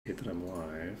Hit that I'm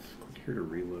live. Click here to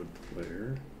reload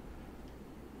player.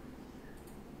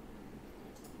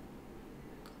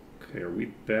 Okay, are we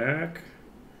back?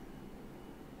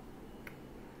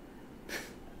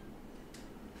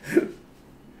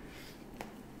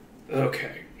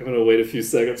 Okay, I'm gonna wait a few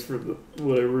seconds for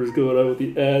whatever is going on with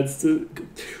the ads to.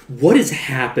 What is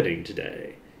happening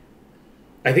today?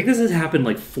 I think this has happened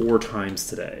like 4 times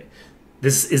today.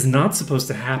 This is not supposed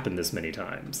to happen this many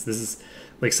times. This is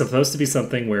like supposed to be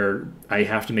something where I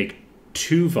have to make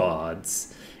 2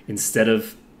 VODs instead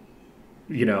of,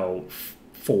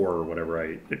 4 or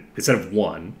whatever instead of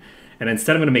 1. And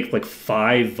instead I'm going to make like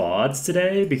 5 VODs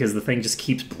today because the thing just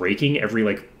keeps breaking every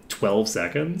like 12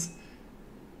 seconds.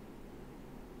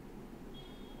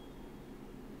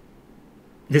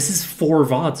 This is 4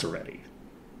 VODs already.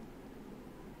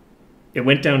 It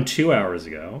went down 2 hours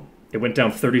ago. It went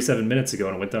down 37 minutes ago,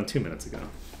 and it went down 2 minutes ago.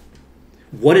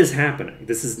 What is happening?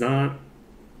 This is not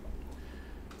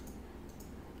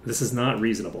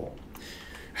reasonable.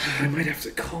 I might have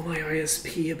to call my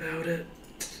ISP about it.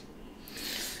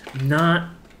 I'm not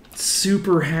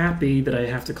super happy that I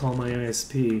have to call my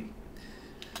ISP.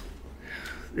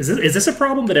 Is this a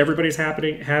problem that everybody's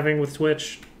having with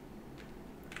Twitch?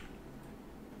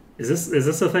 Is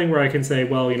this a thing where I can say,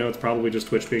 well, it's probably just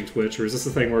Twitch being Twitch, or is this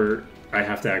a thing where I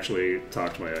have to actually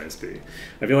talk to my ISP?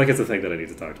 I feel like it's a thing that I need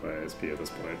to talk to my ISP at this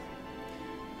point.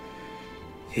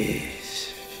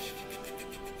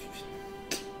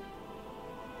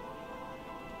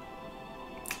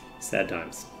 Sad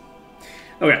times.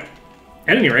 Okay.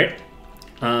 At any rate,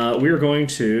 we are going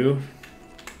to...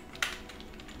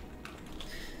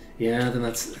 Yeah, then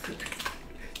that's...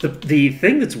 The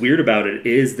thing that's weird about it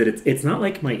is that it's not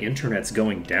like my internet's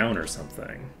going down or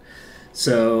something.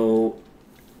 So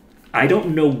I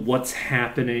don't know what's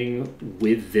happening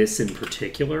with this in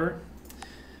particular.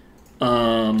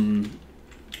 And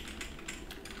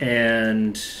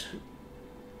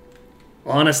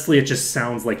honestly, it just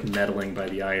sounds like meddling by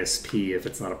the ISP if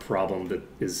it's not a problem that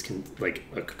is like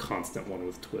a constant one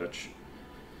with Twitch.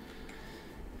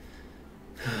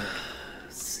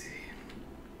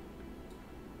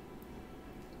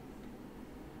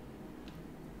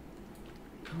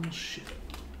 Oh, shit.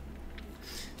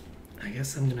 I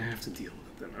guess I'm gonna have to deal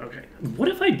with it then. Okay. What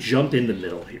if I jump in the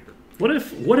middle here? What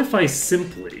if I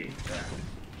simply...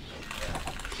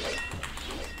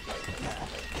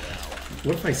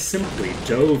 What if I simply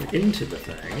dove into the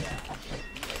thing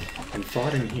and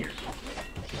fought in here?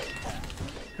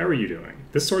 How are you doing?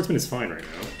 This swordsman is fine right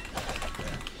now.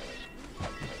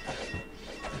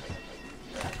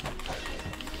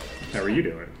 How are you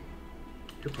doing?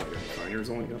 You're probably doing fine. Yours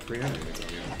only got 3 enemies on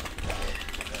you.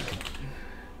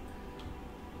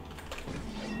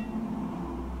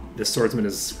 This swordsman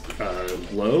is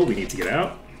low. We need to get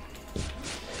out.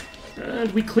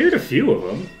 We cleared a few of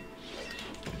them.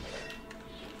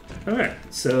 Okay,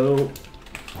 so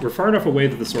we're far enough away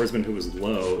that the swordsman who was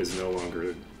low is no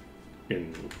longer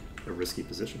in a risky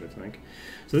position, I think.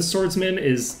 So this swordsman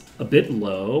is a bit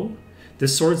low.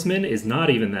 This swordsman is not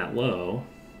even that low.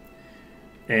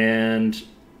 And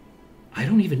I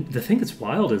don't even... The thing that's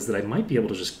wild is that I might be able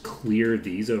to just clear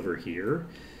these over here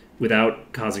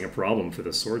without causing a problem for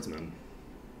the swordsman.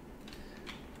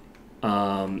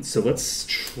 So let's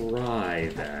try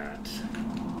that.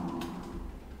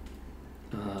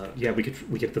 Yeah, we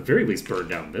could at the very least burn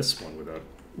down this one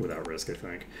without risk, I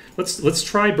think. Let's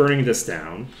try burning this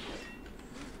down.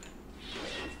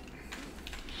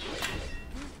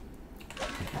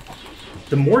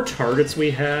 The more targets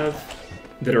we have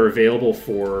that are available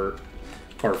for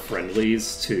our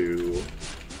friendlies to...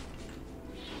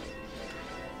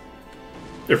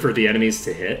 or for the enemies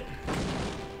to hit,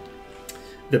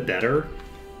 the better.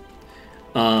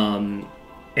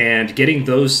 And getting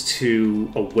those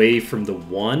 2 away from the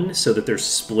 1 so that they're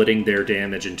splitting their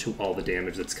damage into all the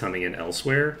damage that's coming in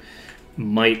elsewhere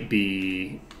might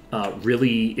be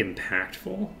really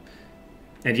impactful.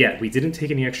 And yeah, we didn't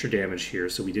take any extra damage here,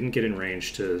 so we didn't get in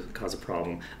range to cause a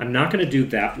problem. I'm not going to do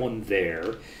that one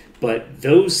there, but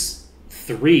those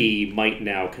 3 might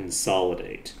now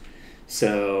consolidate.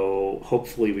 So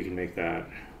hopefully we can make that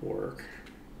work.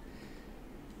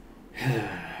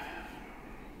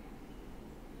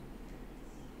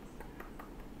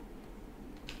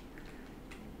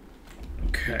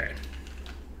 Okay.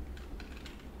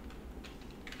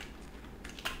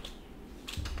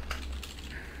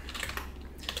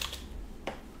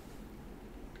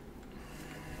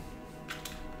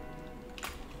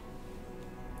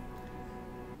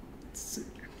 Let's see.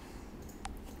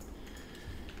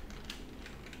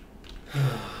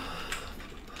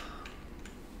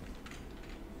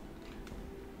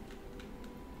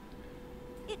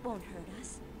 It won't hurt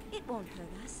us. It won't hurt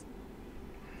us.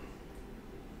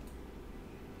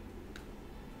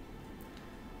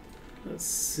 Let's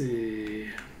see.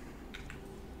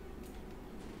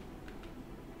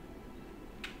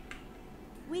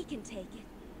 We can take it.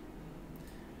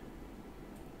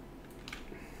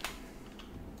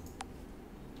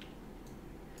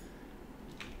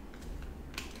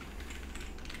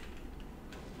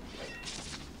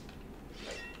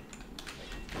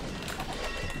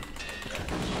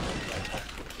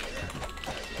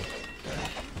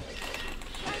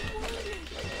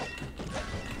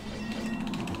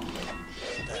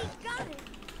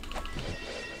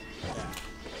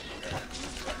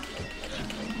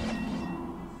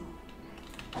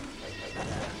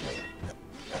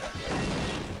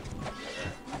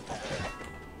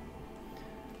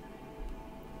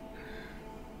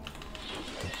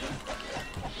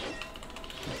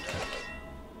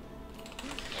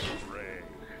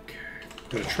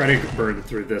 I'm going to try to burn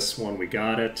through this one. We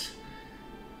got it.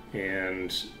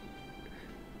 And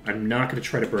I'm not going to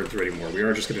try to burn through anymore. We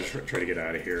are just going to try to get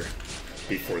out of here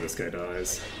before this guy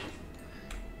dies.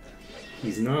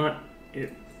 He's not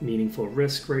at meaningful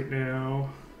risk right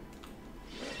now.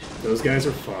 Those guys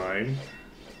are fine.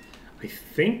 I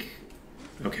think...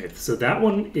 Okay, so that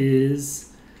one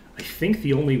is, I think,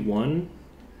 the only one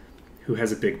who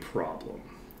has a big problem.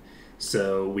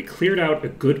 So we cleared out a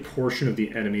good portion of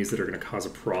the enemies that are going to cause a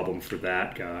problem for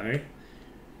that guy.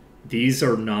 These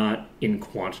are not in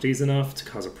quantities enough to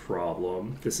cause a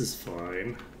problem. This is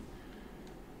fine.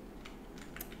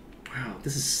 Wow,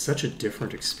 this is such a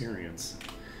different experience.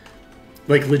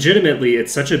 Like, legitimately,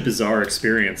 it's such a bizarre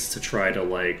experience to try to,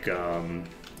 like, I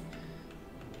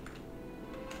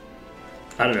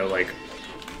don't know, like,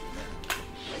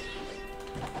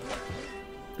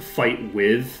 fight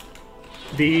with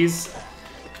these,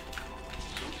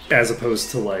 as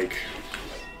opposed to, like,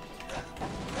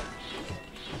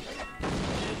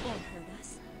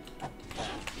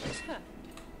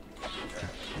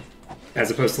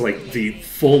 the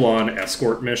full-on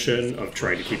escort mission of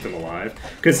trying to keep them alive.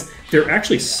 Because they're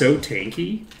actually so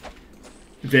tanky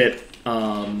that,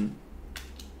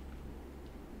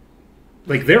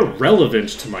 like, they're relevant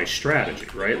to my strategy,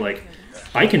 right? Like,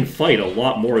 I can fight a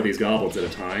lot more of these goblins at a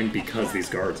time because these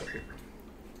guards are here.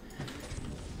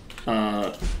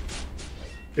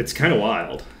 It's kind of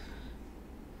wild.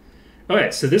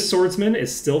 Okay, so this swordsman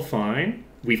is still fine.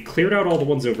 We've cleared out all the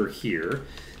ones over here.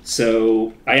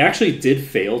 So I actually did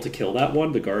fail to kill that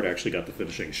one. The guard actually got the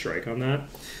finishing strike on that.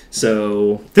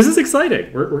 So this is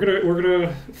exciting. We're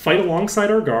gonna fight alongside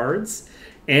our guards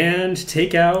and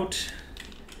take out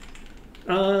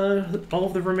all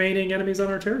of the remaining enemies on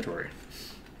our territory.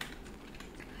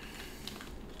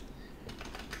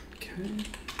 Okay.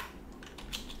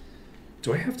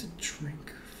 Do I have to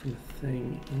drink from a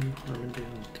thing in Harmony-4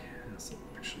 Castle,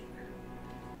 actually?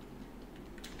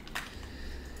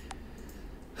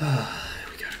 We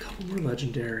got a couple more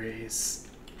legendaries,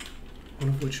 one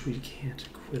of which we can't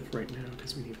equip right now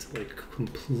because we need to, like,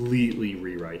 completely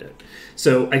rewrite it.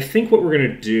 So I think what we're going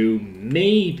to do,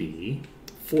 maybe,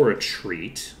 for a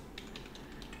treat,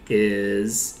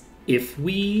 is if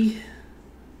we...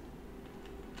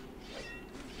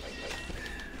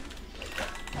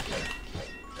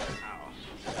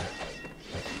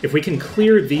 If we can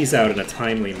clear these out in a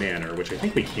timely manner, which I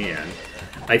think we can,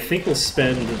 I think we'll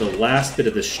spend the last bit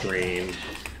of the stream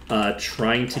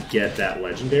trying to get that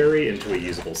legendary into a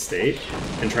usable state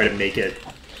and try to make it,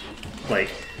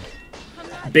 like,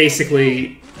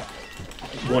 basically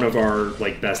one of our,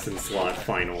 like, best in slot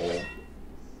final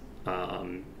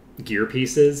gear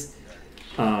pieces.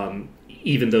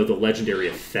 Even though the legendary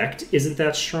effect isn't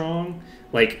that strong,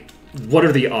 like, what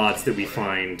are the odds that we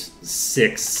find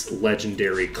 6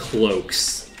 legendary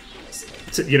cloaks?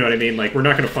 You know what I mean? Like, we're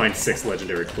not going to find 6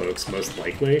 legendary cloaks, most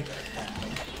likely.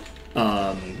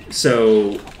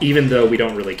 So, even though we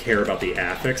don't really care about the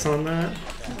affix on that,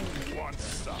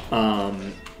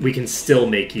 we can still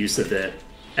make use of it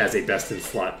as a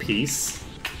best-in-slot piece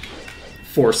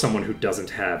for someone who doesn't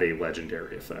have a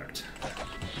legendary effect.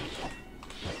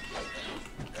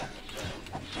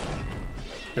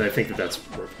 And I think that that's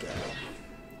worked out.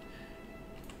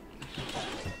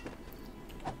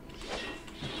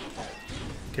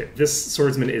 Okay, this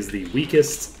swordsman is the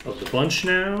weakest of the bunch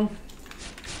now,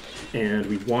 and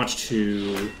we want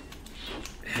to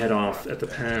head off at the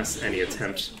pass any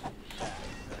attempt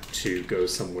to go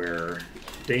somewhere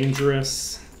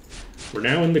dangerous. We're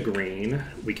now in the green.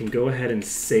 We can go ahead and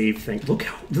save things. Look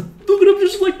at him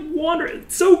just, like, wandering.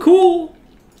 It's so cool.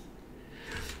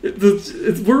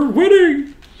 We're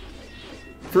winning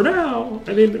for now.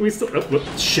 I mean, we still.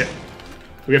 Oh, shit.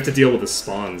 We have to deal with the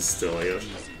spawns still, yeah.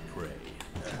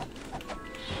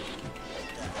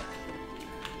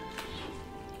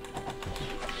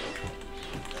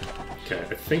 Okay,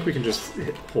 I think we can just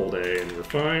hold A and we're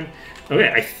fine.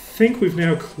 Okay, I think we've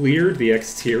now cleared the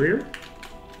exterior.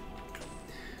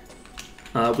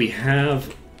 We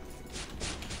have...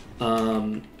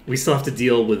 we still have to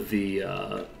deal with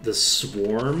the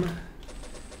swarm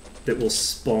that will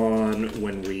spawn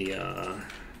when we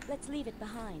Let's leave it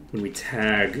behind. when we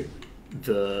tag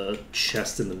the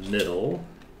chest in the middle.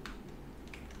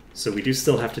 So we do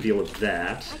still have to deal with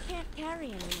that. I can't carry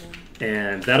anyone.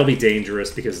 And that'll be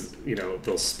dangerous because, you know,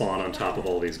 they'll spawn on top of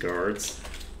all these guards.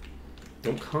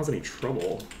 Don't cause any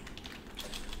trouble.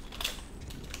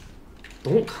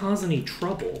 Don't cause any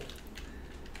trouble.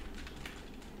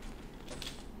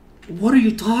 What are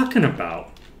you talking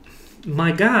about?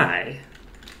 My guy.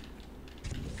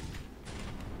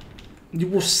 You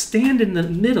will stand in the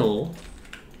middle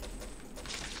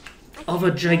of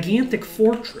a gigantic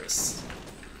fortress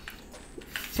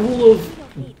full of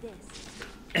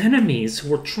enemies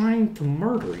who are trying to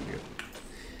murder you.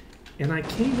 And I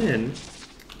came in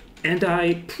and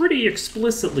I pretty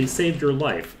explicitly saved your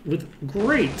life with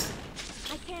great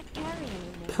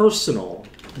personal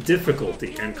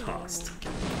difficulty and cost.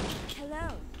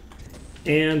 Hello.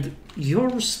 And your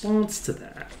response to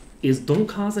that is don't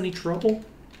cause any trouble?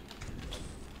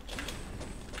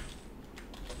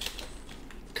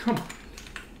 Come on.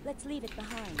 Let's leave it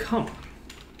behind. Come on.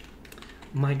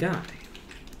 My guy.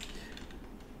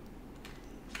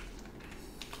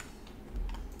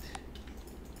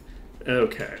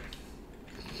 Okay.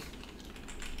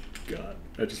 God,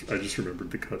 I just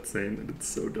remembered the cutscene and it's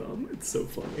so dumb. It's so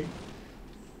funny.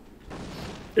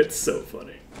 It's so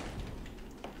funny.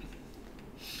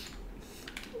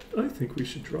 I think we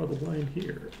should draw the line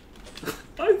here.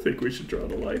 I think we should draw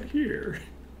the line here.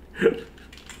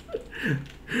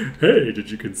 Hey,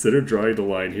 did you consider drawing the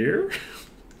line here?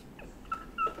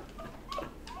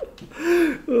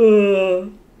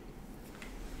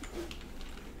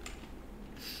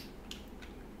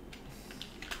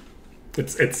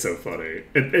 It's so funny.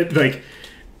 It like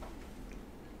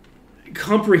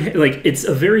comprehend, like, it's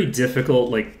a very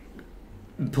difficult, like,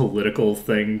 political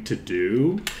thing to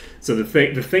do. So the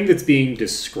thing that's being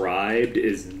described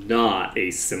is not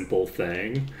a simple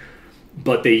thing,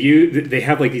 but they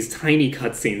have like these tiny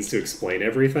cutscenes to explain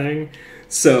everything.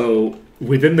 So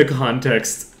within the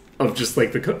context of just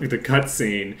like the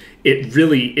cutscene, it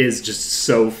really is just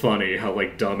so funny how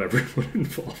like dumb everyone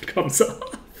involved comes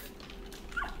off.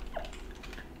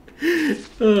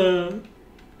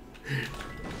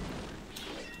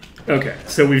 Okay,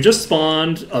 so we've just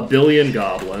spawned a billion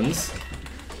goblins.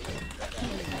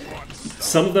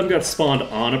 Some of them got spawned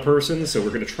on a person, so we're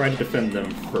going to try to defend them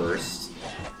first.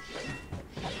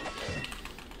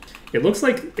 It looks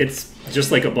like it's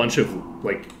just like a bunch of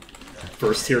like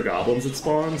first-tier goblins that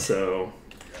spawn, so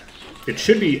it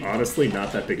should be honestly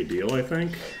not that big a deal, I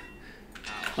think.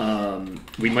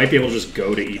 We might be able to just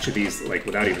go to each of these like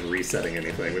without even resetting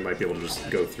anything. We might be able to just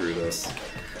go through this.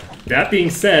 That being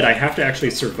said, I have to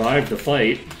actually survive the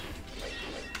fight.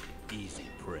 Easy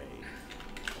prey.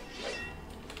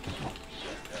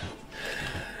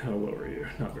 How low are you?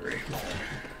 Not very.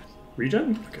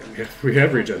 Regen? Okay, we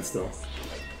have regen still.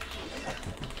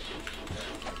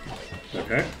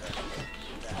 Okay.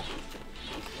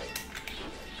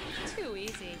 Too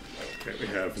easy. Okay, we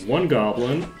have one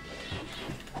goblin.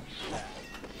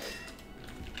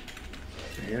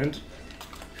 And...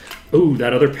 ooh,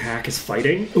 that other pack is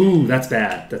fighting? Ooh, that's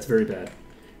bad. That's very bad.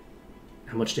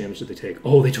 How much damage did they take?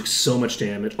 Oh, they took so much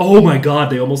damage. Oh my god,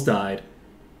 they almost died.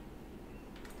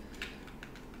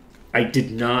 I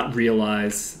did not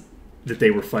realize that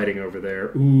they were fighting over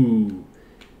there. Ooh.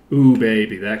 Ooh,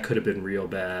 baby, that could have been real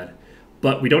bad.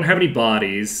 But we don't have any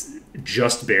bodies,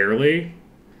 just barely.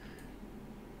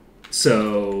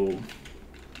 So...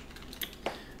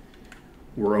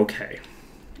 we're okay.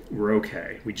 We're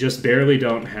okay. We just barely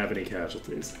don't have any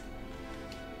casualties.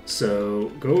 So,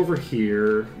 go over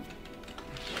here.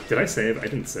 Did I save? I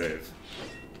didn't save.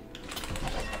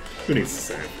 Who needs to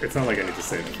save? It's not like I need to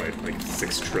save to fight like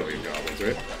 6 trillion goblins,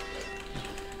 right?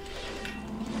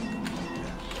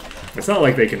 It's not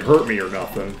like they can hurt me or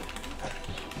nothing.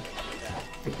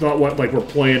 It's not what, like we're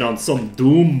playing on some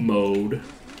Doom mode.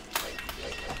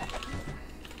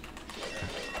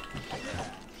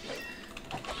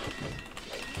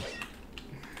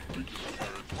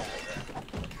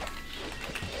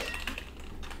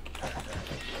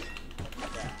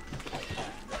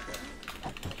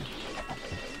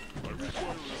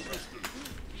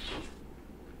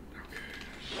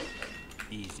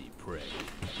 Easy prey.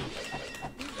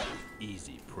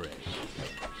 Easy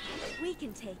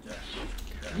can take it.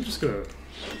 I'm just gonna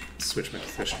switch my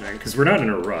positioning because we're not in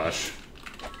a rush.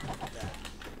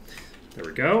 There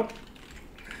we go.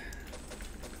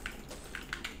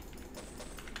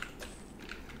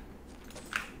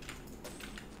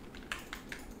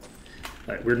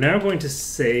 All right, we're now going to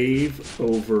save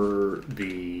over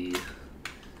the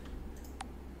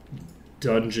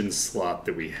dungeon slot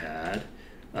that we had,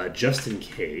 just in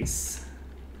case.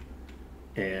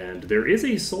 And there is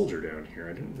a soldier down here,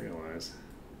 I didn't realize.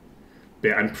 But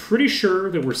yeah, I'm pretty sure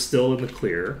that we're still in the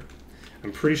clear.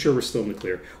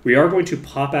 We are going to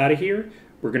pop out of here.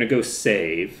 We're going to go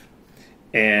save.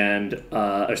 And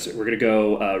we're going to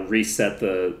go reset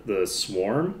the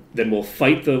swarm. Then we'll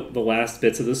fight the last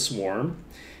bits of the swarm.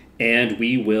 And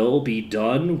we will be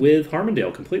done with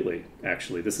Harmondale completely,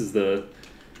 actually. This is the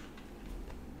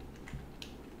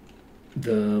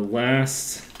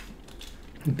last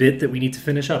bit that we need to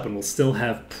finish up. And we'll still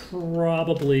have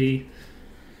probably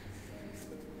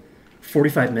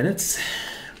 45 minutes.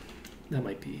 That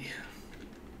might be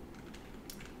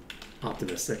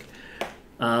optimistic.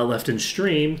 Left in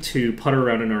stream to putter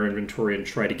around in our inventory and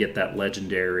try to get that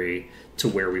legendary to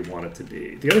where we want it to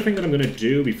be. The other thing that I'm going to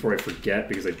do before I forget,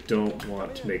 because I don't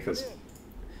want to make this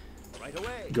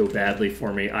go badly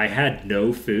for me, I had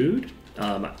no food.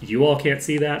 You all can't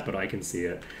see that, but I can see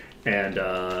it. And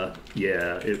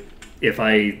yeah, if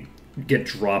I get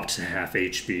dropped to half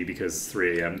HP because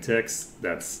 3 AM ticks,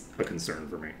 that's a concern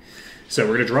for me. So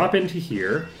we're going to drop into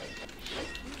here.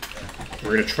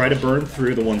 We're going to try to burn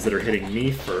through the ones that are hitting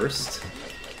me first.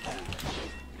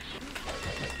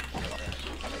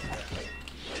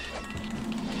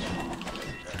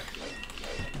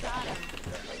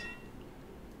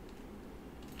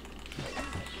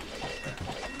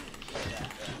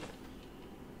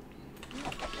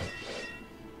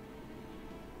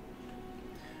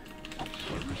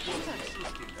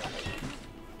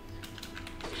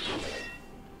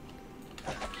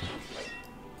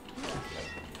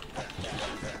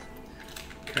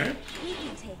 Okay.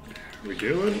 How are we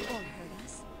doing?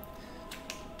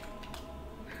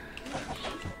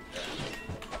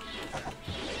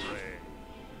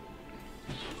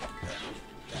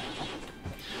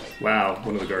 Wow,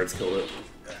 one of the guards killed it.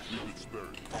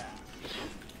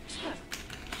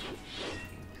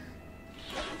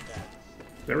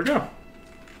 There we go.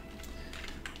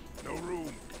 No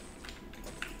room.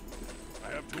 I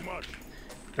have too much.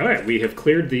 Alright, we have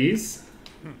cleared these.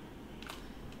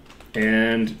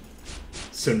 And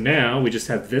so now we just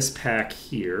have this pack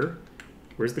here.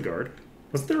 Where's the guard?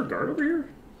 Wasn't there a guard over here?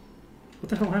 What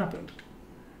the hell happened?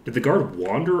 Did the guard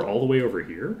wander all the way over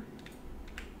here?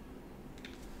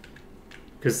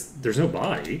 Because there's no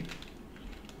body.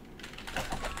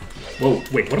 Whoa,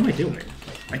 wait, what am I doing?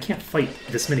 I can't fight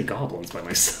this many goblins by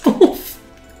myself.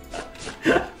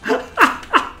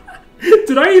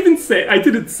 Did I even say? I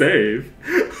didn't save.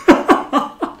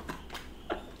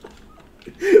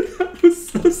 That was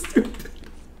so stupid.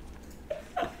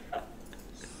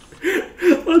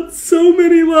 On so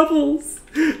many levels.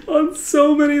 On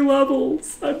so many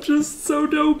levels. I'm just so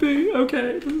dopey.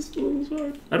 Okay, this is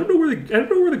fine. I don't know where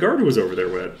the guard who was over there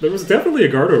went. There was definitely a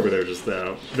guard over there just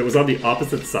now that was on the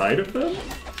opposite side of them.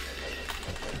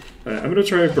 I'm gonna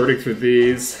try burning through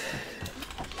these.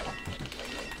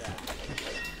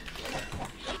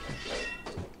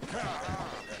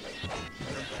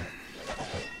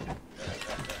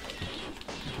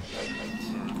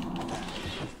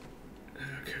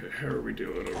 Okay, how are we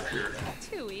doing over here?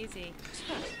 Too easy.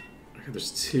 Okay,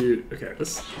 there's two. Okay,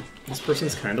 this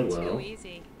person's kind of low. Too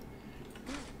easy.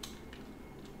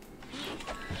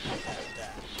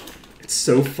 It's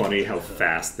so funny how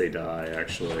fast they die,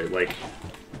 actually. Like,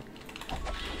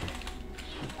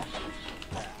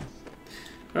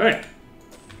 all right.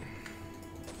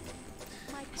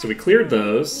 So we cleared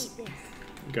those.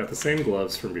 We got the same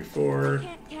gloves from before,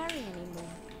 Can't carry anymore.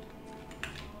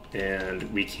 and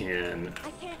we can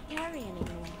I can't carry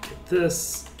anymore. get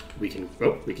this. We can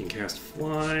cast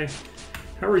fly.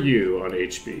 How are you on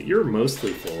HP? You're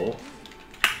mostly full.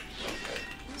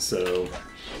 So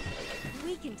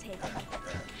We can take it.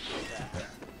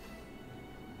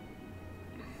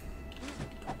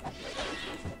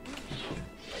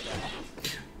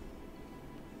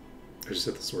 I just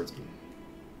hit the swordsman.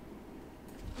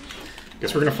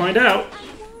 Guess we're gonna find out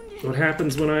what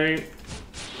happens when I.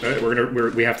 All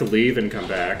right, we have to leave and come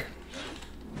back.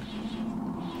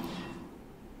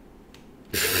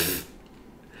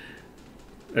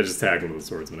 I just tagged him with the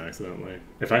swordsman accidentally.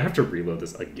 If I have to reload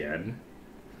this again,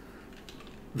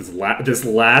 this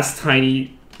last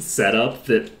tiny setup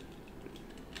that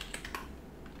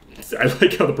I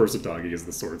like how the person talking is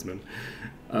the swordsman.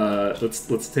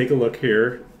 Let's take a look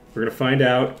here. We're gonna find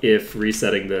out if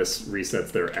resetting this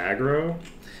resets their aggro.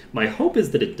 My hope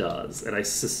is that it does, and I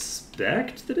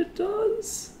suspect that it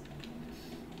does.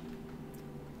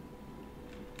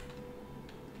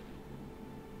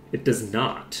 It does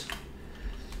not.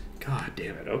 God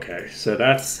damn it. Okay, so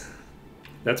that's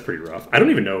pretty rough. I don't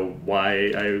even know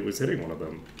why I was hitting one of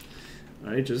them.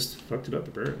 I just fucked it up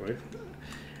apparently.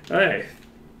 Hey.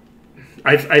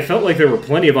 I felt like there were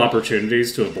plenty of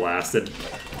opportunities to have blasted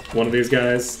one of these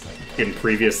guys in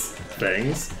previous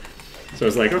things. So I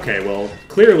was like, okay, well,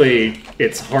 clearly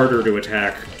it's harder to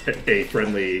attack a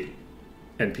friendly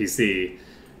NPC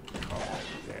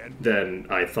than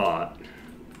I thought.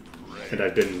 And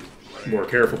I've been more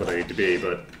careful than I need to be,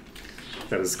 but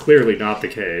that is clearly not the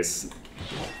case.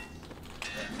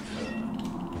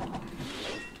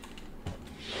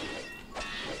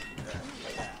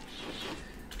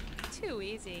 Too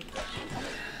easy.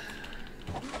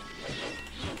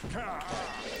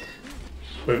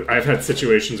 But I've had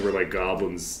situations where, like,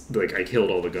 goblins, like, I killed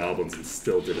all the goblins and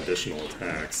still did additional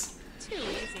attacks. Too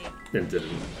easy. And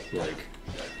didn't, like,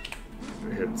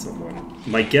 hit someone.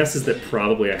 My guess is that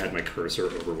probably I had my cursor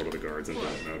over one of the guards and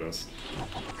didn't notice.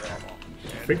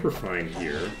 I think we're fine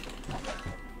here.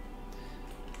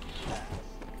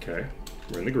 Okay,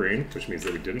 we're in the green, which means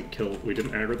that we didn't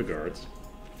aggro the guards.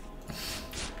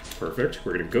 Perfect.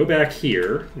 We're gonna go back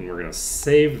here, and we're gonna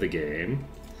save the game.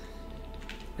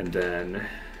 And then...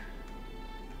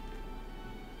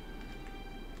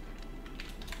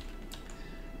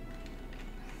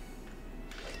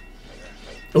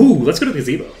 Ooh, let's go to the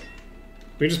gazebo.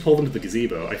 We can just pull them to the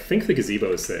gazebo. I think the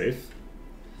gazebo is safe.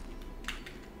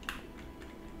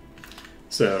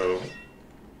 So,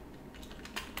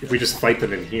 if we just fight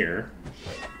them in here,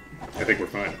 I think we're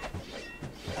fine.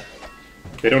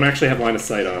 They don't actually have line of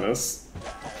sight on us,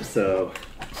 so...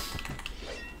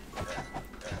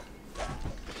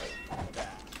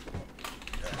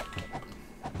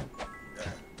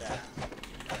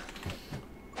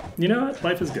 You know what?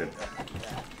 Life is good.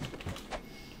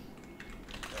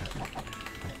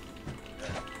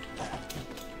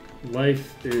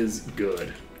 Life is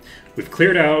good. We've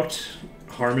cleared out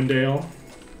Harmondale.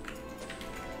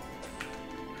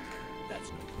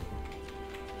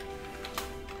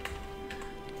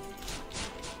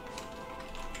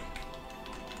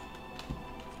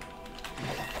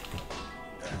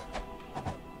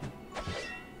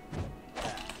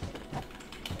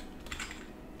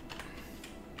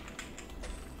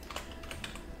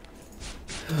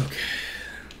 Okay.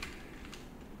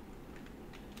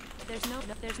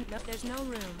 There's no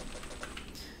room.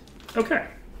 Okay.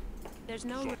 There's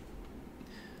no room.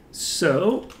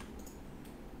 So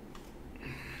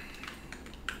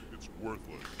It's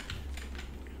worthless.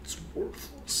 it's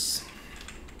worthless.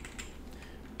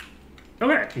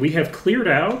 Okay, we have cleared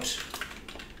out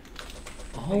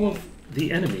all of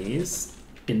the enemies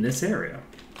in this area.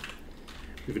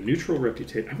 We have a neutral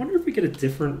reputation. I wonder if we get a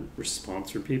different response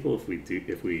from people if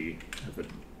we have a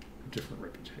different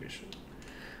reputation.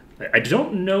 I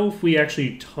don't know if we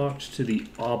actually talked to the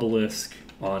obelisk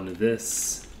on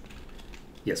this.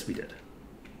 Yes, we did.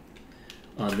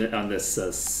 On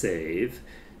this save.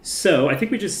 So I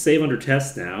think we just save under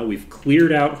test now. We've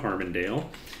cleared out Harmondale.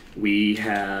 We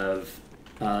have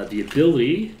the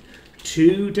ability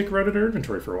to dick around in our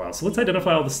inventory for a while. So let's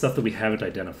identify all the stuff that we haven't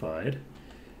identified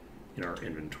in our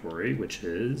inventory, which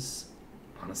is,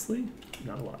 honestly,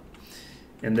 not a lot.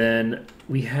 And then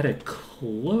we had a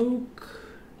cloak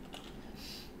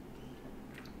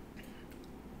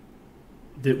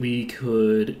that we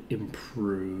could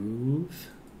improve.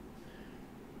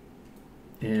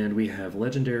 And we have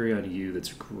legendary on you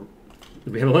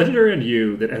we have a legendary on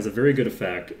you that has a very good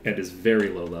effect and is very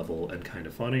low level and kind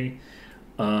of funny.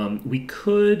 We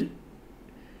could...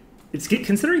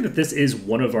 considering that this is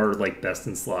one of our like best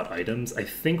in slot items, I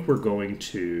think we're going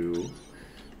to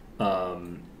at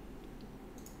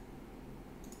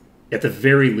the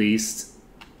very least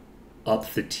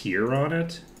up the tier on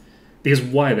it, because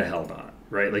why the hell not,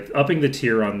 right? Like upping the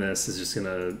tier on this is just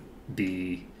gonna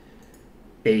be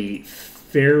a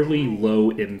fairly low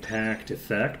impact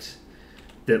effect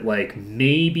that, like,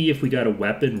 maybe if we got a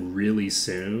weapon really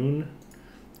soon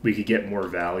we could get more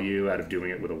value out of doing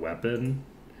it with a weapon.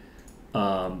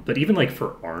 But even like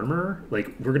for armor, like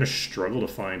we're gonna struggle to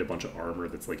find a bunch of armor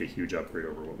that's like a huge upgrade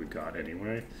over what we've got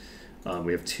anyway.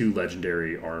 We have 2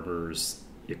 legendary armors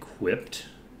equipped.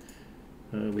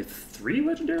 We have 3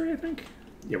 legendary, I think.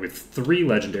 Yeah, we have 3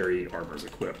 legendary armors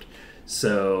equipped.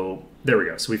 So there we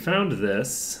go. So we found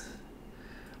this.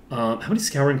 How many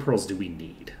scouring pearls do we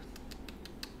need?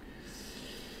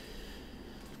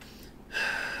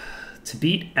 to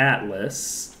beat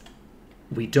Atlas,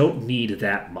 we don't need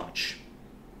that much,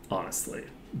 honestly.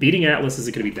 Beating Atlas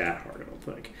isn't going to be that hard, I don't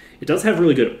think. It does have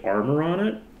really good armor on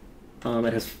it.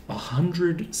 It has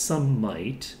 100 some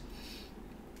might.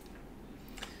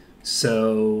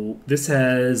 So this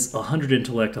has 100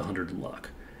 intellect, 100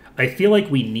 luck. I feel like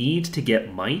we need to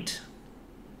get might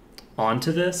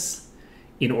onto this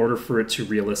in order for it to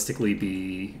realistically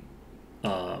be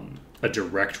a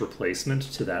direct replacement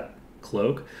to that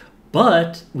cloak.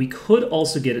 But we could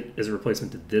also get it as a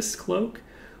replacement to this cloak,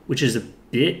 which is a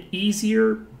bit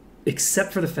easier,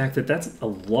 except for the fact that that's a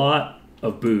lot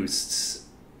of boosts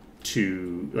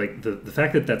to, like, the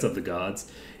fact that that's of the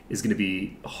gods is going to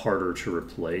be harder to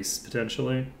replace,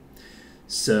 potentially.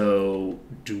 So,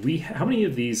 how many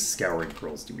of these scouring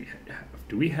pearls do we have?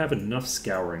 Do we have enough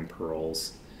scouring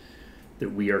pearls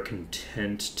that we are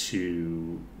content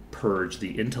to purge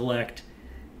the intellect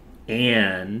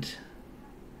and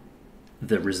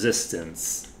the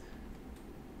resistance?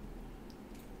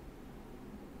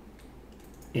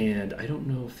 And I don't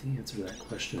know if the answer to that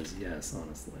question is yes,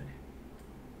 honestly.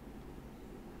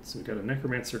 So we've got a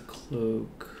Necromancer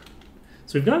Cloak.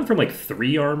 So we've gone from like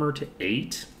 3 armor to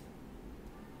 8.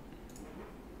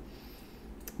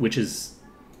 Which is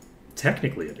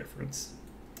technically a difference.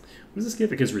 What does this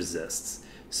give? It gives resists.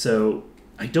 So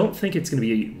I don't think it's going to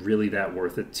be really that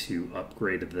worth it to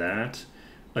upgrade that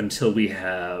until we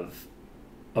have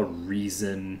a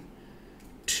reason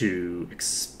to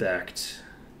expect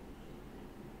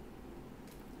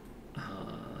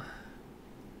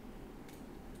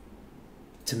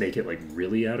to make it like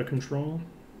really out of control.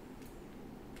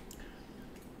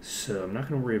 So I'm not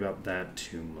going to worry about that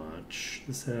too much.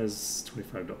 This has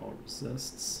 25 to all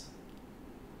resists.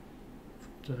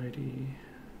 Aphrodite.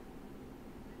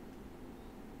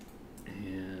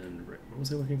 And right, what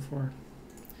was I looking for?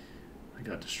 I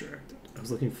got distracted. I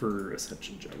was looking for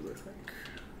Ascension Gems, I think.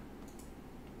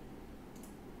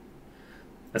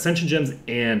 Ascension Gems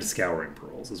and Scouring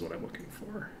Pearls is what I'm looking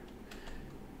for.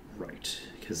 Right,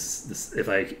 because this, if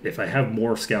I have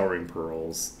more Scouring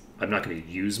Pearls, I'm not going to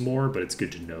use more, but it's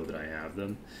good to know that I have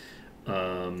them.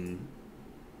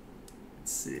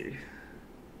 Let's see.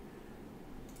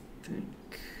 I think.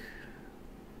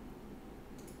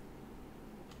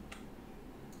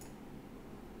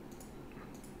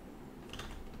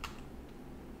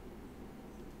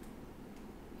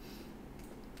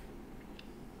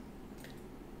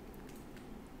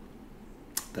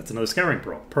 That's another Scouring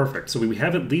Pearl. Perfect. So we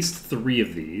have at least 3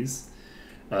 of these.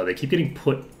 They keep getting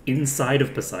put inside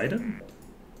of Poseidon.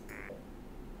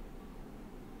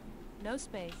 No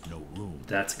space. No room.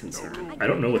 That's a concern. I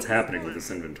don't know what's happening with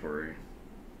this inventory.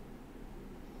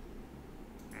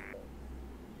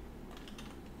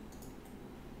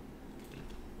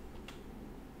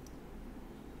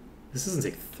 This doesn't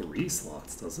take 3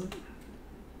 slots, does it?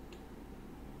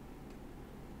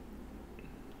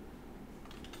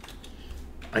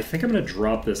 I think I'm going to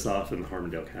drop this off in the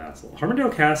Harmondale Castle.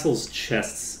 Harmondale Castle's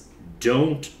chests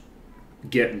don't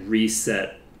get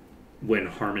reset when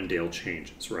Harmondale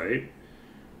changes, right?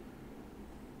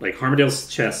 Like, Harmondale's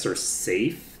chests are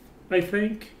safe, I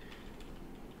think,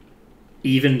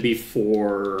 even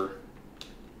before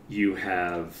you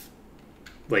have,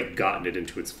 like, gotten it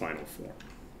into its final form.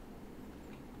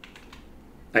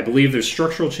 I believe there's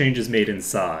structural changes made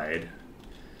inside,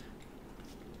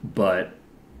 but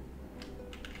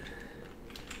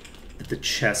the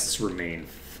chests remain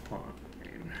fine.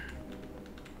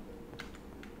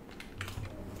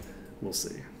 We'll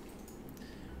see.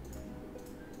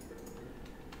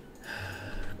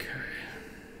 Okay.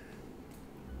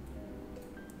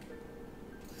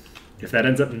 If that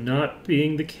ends up not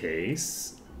being the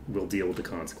case, we'll deal with the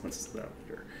consequences of that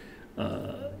later.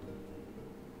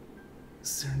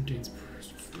 Serendine's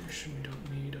Preservation we don't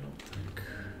need, I don't think.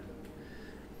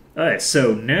 Alright,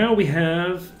 so now we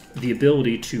have the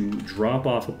ability to drop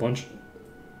off a bunch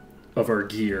of our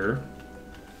gear.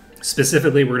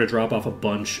 Specifically, we're going to drop off a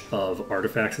bunch of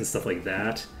artifacts and stuff like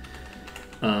that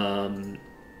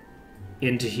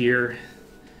into here.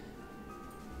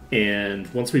 And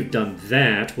once we've done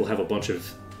that, we'll have a bunch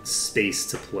of space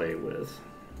to play with.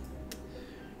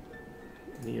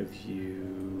 Any of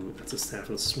you... That's a Staff of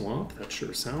the Swamp. That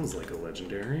sure sounds like a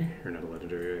legendary. Or not a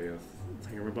legendary, a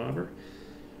thingamabobber.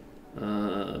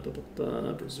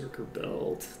 Berserker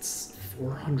Belt. It's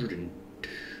 402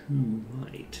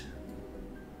 might.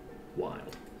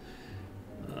 Wild.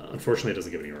 Unfortunately, it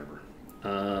doesn't give any armor.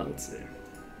 Let's see.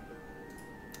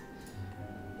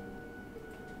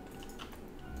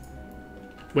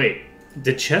 Wait,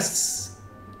 did chests...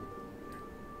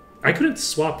 I couldn't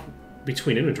swap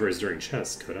between inventories during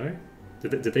chests, could I?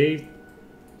 Did they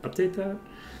update that?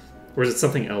 Or is it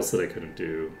something else that I couldn't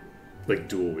do? Like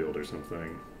dual wield or something?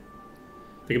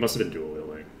 I think it must have been dual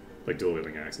wielding. Like dual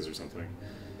wielding axes or something.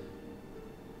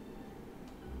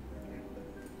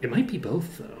 It might be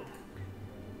both, though.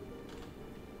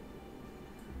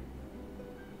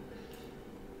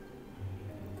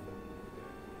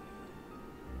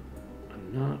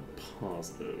 I'm not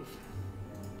positive.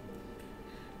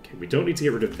 Okay, we don't need to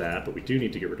get rid of that, but we do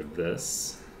need to get rid of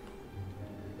this.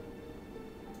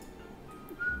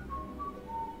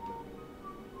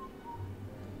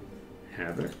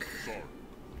 Havoc.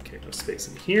 Okay, no space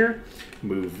in here.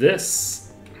 Move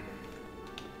this.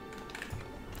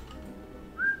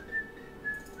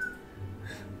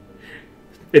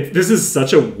 This is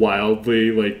such a wildly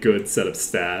like good set of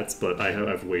stats, but I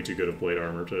have way too good of blade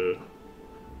armor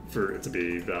for it to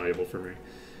be valuable for me.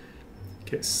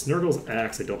 Okay, Snurgle's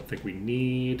axe I don't think we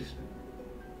need.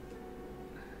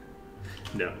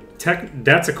 No.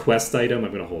 That's a quest item.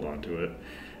 I'm going to hold on to it.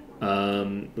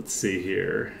 Let's see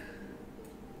here.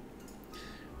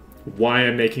 Why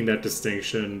I'm making that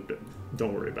distinction,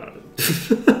 don't worry about it.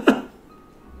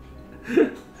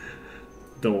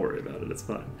 Don't worry about it, it's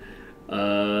fine.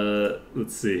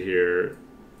 Let's see here.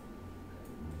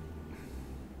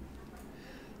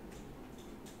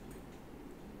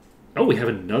 Oh, we have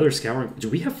another scouring. Do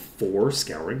we have 4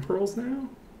 scouring pearls now?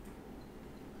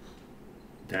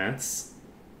 That's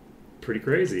pretty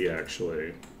crazy,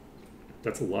 actually.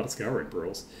 That's a lot of scouring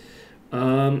pearls.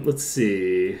 Let's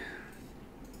see.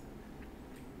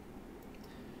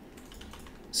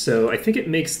 So I think it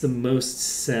makes the most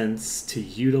sense to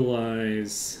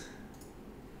utilize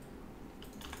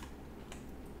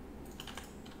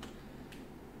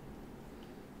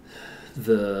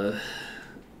the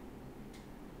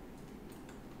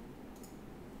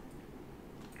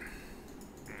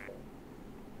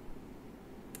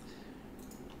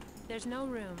There's no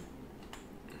room.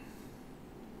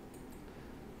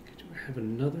 Do I have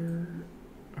another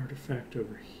artifact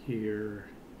over here?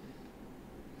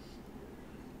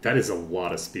 That is a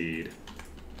lot of speed.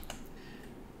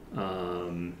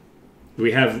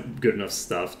 We have good enough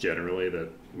stuff generally that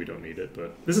we don't need it,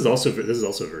 but this is also a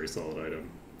very solid item.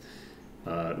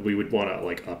 We would want to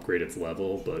like upgrade its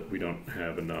level, but we don't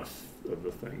have enough of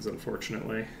the things,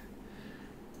 unfortunately.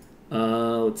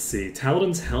 Let's see.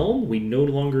 Taladin's Helm we no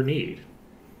longer need.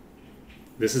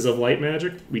 This is of light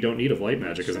magic. We don't need of light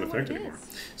magic as an effect anymore.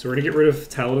 So we're gonna get rid of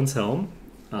Taladin's Helm.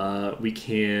 We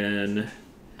can.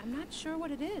 I'm not sure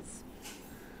what it is.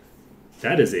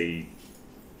 That is a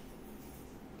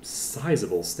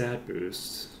sizable stat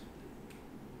boost.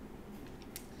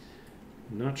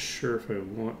 I'm not sure if I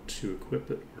want to equip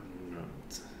it or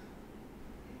not.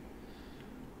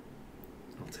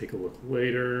 I'll take a look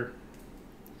later.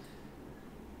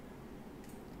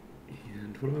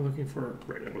 And what am I looking for?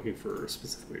 Right, I'm looking for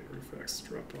specifically artifacts to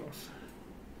drop off.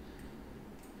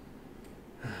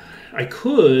 I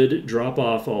could drop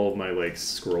off all of my like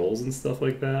scrolls and stuff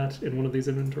like that in one of these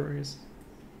inventories.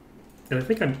 And I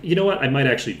think you know what? I might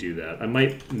actually do that. I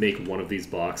might make one of these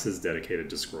boxes dedicated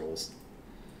to scrolls.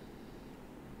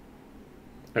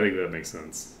 I think that makes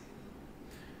sense.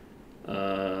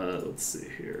 Let's see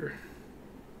here.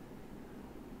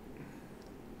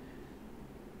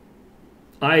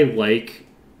 I like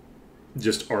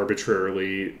just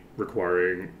arbitrarily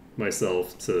requiring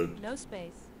myself to No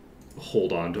space.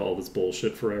 hold on to all this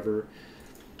bullshit forever.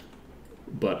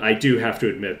 But I do have to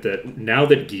admit that now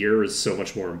that gear is so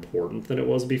much more important than it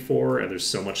was before, and there's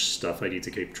so much stuff I need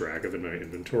to keep track of in my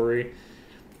inventory,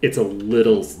 it's a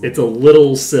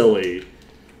little silly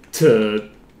to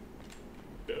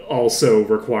also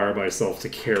require myself to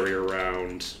carry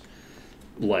around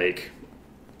like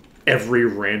every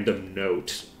random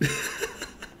note.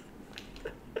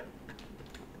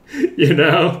 You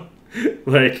know?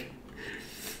 Like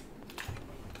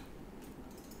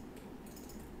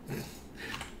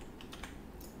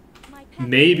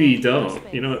maybe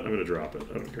don't. You know what? I'm gonna drop it.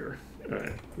 I don't care.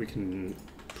 Alright, we can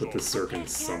put this circuit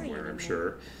somewhere, I'm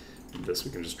sure. This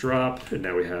we can just drop, and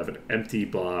now we have an empty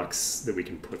box that we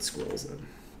can put scrolls in.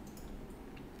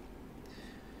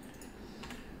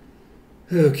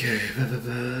 Okay.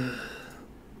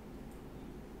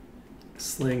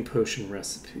 Slaying potion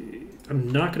recipe. I'm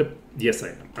not gonna. Yes,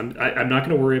 I am. I'm not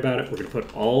gonna worry about it. We're gonna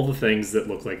put all the things that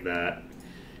look like that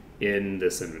in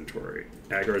this inventory.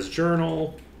 Agar's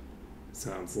journal.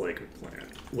 Sounds like a plan.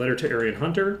 Letter to Aryan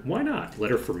Hunter. Why not?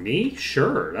 Letter for me?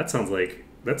 Sure. That sounds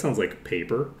like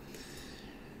paper.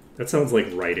 That sounds like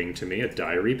writing to me. A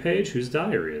diary page? Whose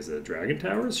diary is it? Dragon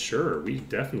Towers? Sure. We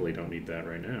definitely don't need that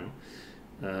right now.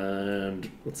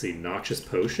 And let's see. Noxious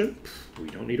potion. We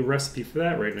don't need a recipe for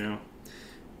that right now.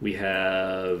 We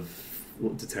have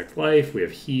detect life. We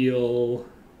have heal.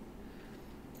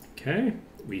 Okay.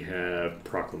 We have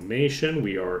proclamation.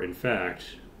 We are, in fact,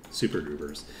 super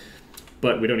goobers.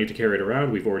 But we don't need to carry it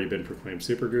around. We've already been proclaimed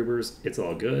super goobers. It's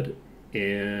all good.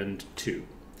 And 2.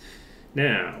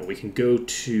 Now, we can go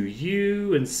to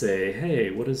you and say,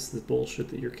 hey, what is the bullshit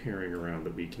that you're carrying around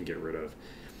that we can get rid of?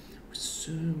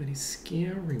 So many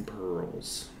scouring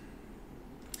pearls.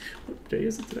 What day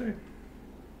is it today?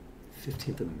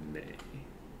 15th of May.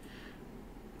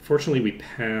 Fortunately, we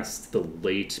passed the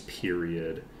late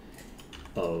period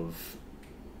of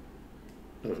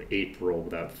April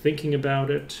without thinking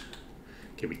about it.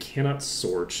 Okay, we cannot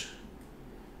sort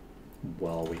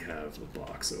while we have a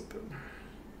box open.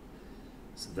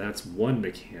 So that's one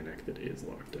mechanic that is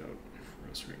locked out for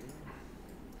us right now.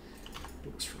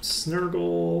 Books from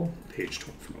Snurgle, page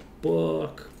 20 from a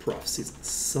book, Prophecies of the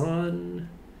Sun,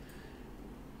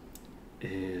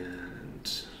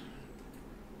 and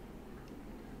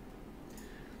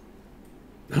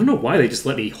I don't know why they just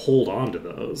let me hold on to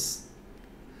those.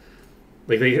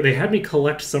 Like, they had me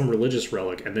collect some religious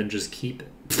relic and then just keep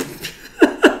it.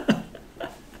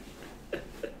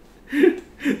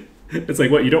 It's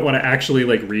like, what, you don't want to actually,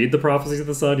 like, read the Prophecies of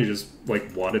the Sun? You just,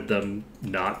 like, wanted them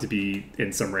not to be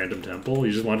in some random temple?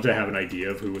 You just wanted to have an idea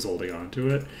of who was holding on to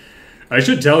it? I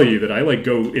should tell you that I, like,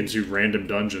 go into random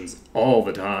dungeons all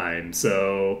the time,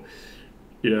 so,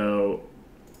 you know,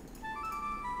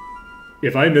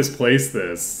 if I misplace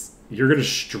this, you're going to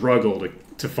struggle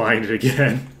to find it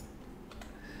again.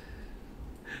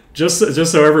 Just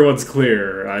so everyone's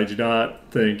clear, I do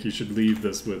not think you should leave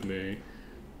this with me.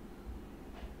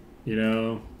 You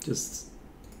know, just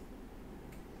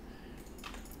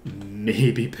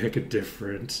maybe pick a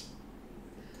different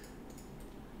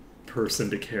person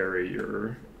to carry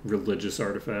your religious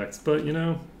artifacts. But, you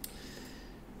know,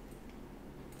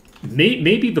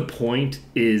 maybe the point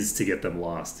is to get them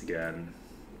lost again.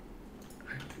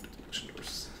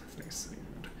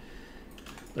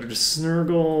 Letter to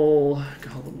Snurgle,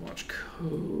 Goblin Watch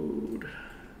Code,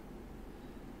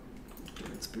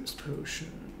 Endurance Boost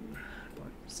Potion,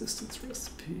 Body Resistance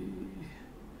Recipe,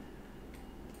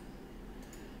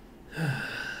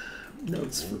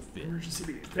 Notes for Emergency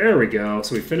Meeting. There we go.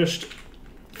 So we finished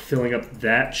filling up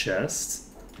that chest.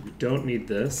 We don't need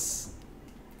this.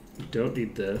 We don't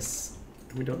need this.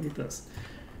 And we don't need this.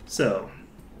 So,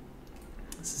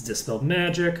 this is Dispelled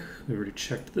Magic. We already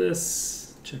checked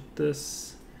this. Checked this.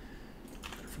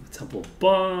 From the Temple of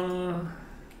Ba.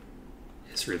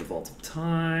 History of the Vault of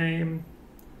Time.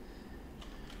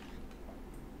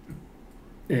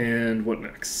 And what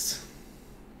next?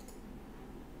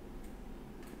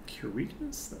 Cure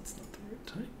Weakness? That's not the right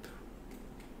type.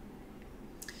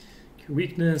 Cure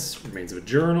Weakness. Remains of a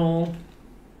Journal.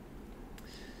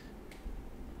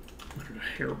 Letter to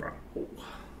Hairbow.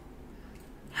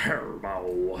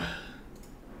 Hairbow.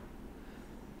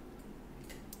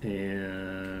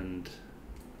 And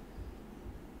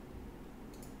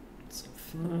it's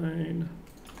fine.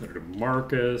 Letter to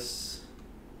Marcus.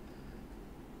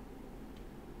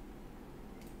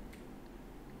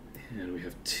 And we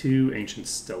have 2 ancient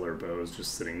stellar bows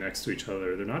just sitting next to each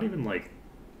other. They're not even like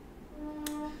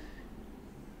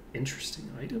interesting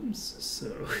items.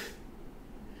 So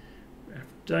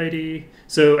Aphrodite.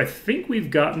 So I think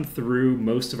we've gotten through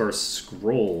most of our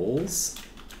scrolls.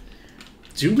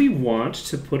 Do we want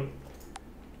to put...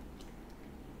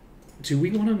 Do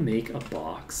we want to make a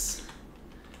box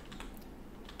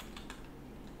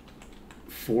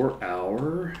for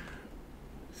our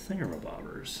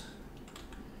thingamabobbers?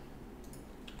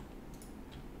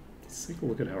 Let's take a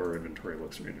look at how our inventory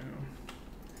looks right now.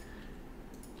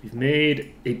 We've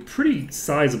made a pretty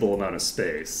sizable amount of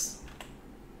space.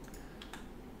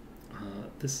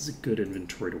 This is a good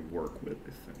inventory to work with,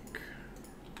 I think.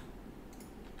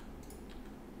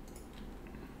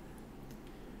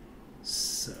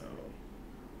 So,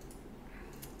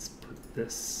 let's put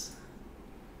this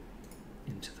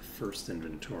into the first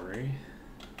inventory.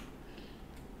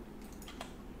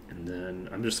 And then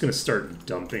I'm just going to start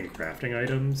dumping crafting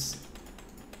items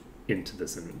into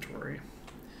this inventory.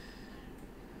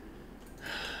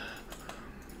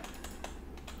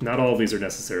 Not all of these are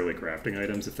necessarily crafting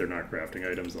items. If they're not crafting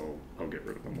items, I'll get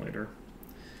rid of them later.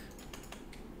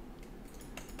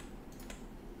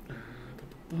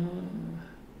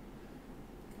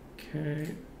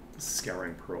 Okay,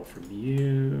 Scouring Pearl from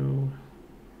you.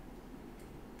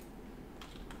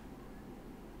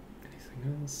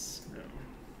 Anything else? No.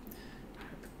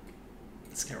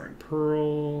 Scouring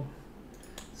Pearl.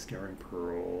 Scouring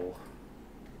Pearl.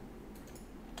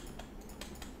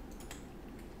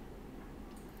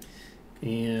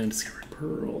 And Scouring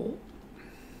Pearl.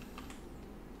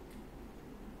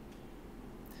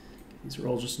 These are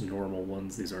all just normal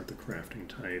ones. These aren't the crafting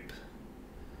type.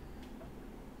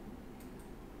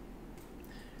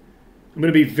 I'm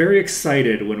going to be very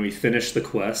excited when we finish the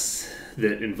quest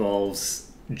that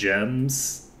involves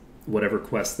gems, whatever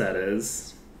quest that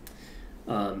is.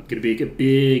 Going to make a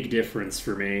big difference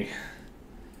for me.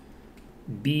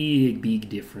 Big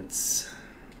difference.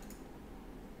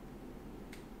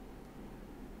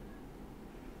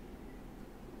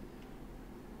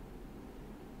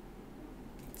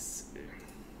 Let's see.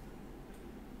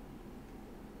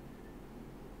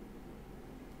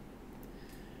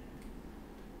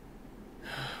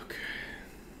 Okay.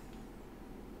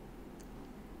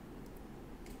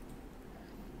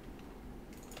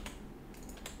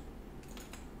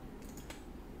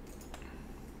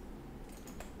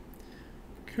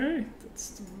 Okay,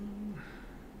 that's done.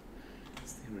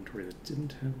 That's the inventory that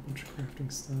didn't have a bunch of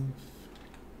crafting stuff.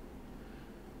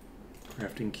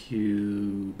 Crafting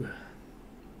cube.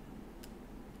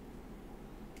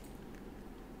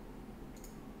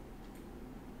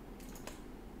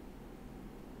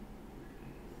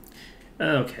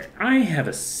 Okay, I have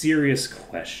a serious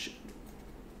question.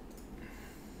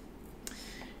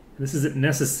 This isn't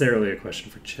necessarily a question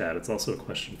for Chad, it's also a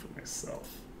question for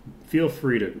myself. Feel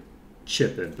free to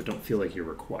chip in, but don't feel like you're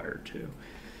required to.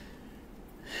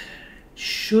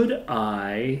 Should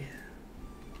I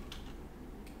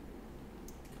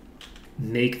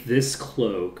make this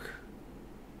cloak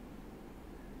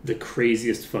the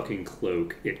craziest fucking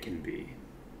cloak it can be?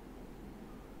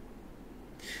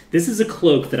 This is a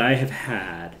cloak that I have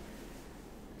had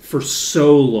for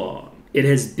so long. It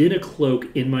has been a cloak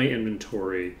in my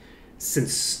inventory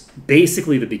since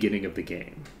basically the beginning of the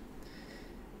game.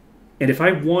 And if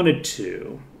I wanted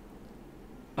to,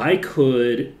 I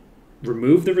could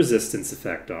remove the resistance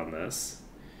effect on this,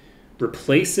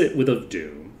 replace it with a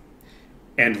Doom,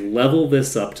 and level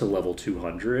this up to level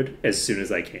 200 as soon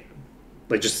as I can.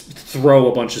 Like, just throw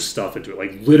a bunch of stuff into it.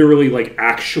 Like, literally, like,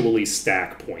 actually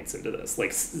stack points into this.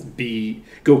 Like,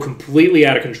 go completely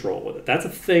out of control with it. That's a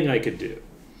thing I could do.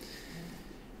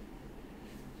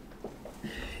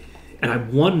 And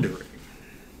I'm wondering,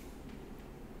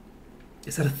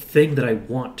 is that a thing that I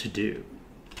want to do?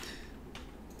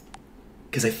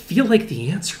 Because I feel like the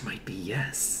answer might be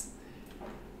yes.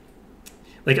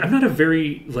 Like, I'm not a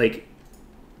very, like,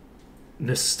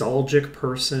 nostalgic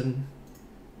person,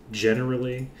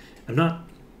 generally. I'm not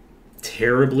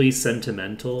terribly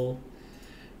sentimental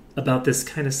about this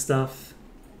kind of stuff,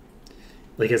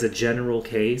 like, as a general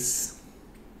case.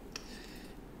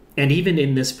 And even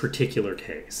in this particular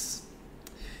case.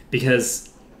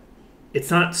 Because it's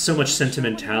not so much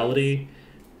sentimentality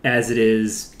as it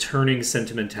is turning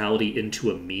sentimentality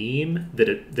into a meme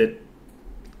that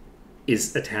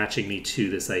is attaching me to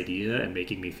this idea and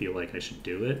making me feel like I should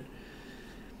do it.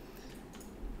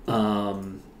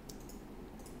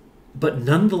 But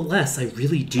nonetheless, I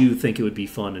really do think it would be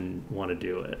fun and want to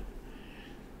do it.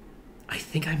 I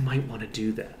think I might want to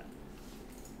do that.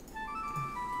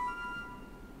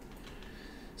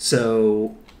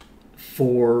 So,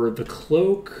 for the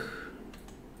cloak...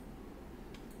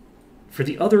 For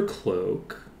the other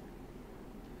cloak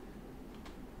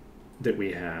that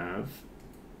we have,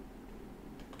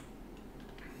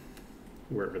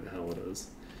 wherever the hell it is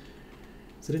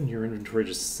it in your inventory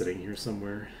just sitting here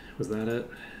somewhere? Was that it?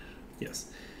 Yes.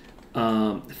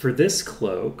 For this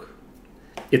cloak,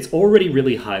 it's already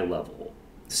really high level.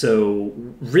 So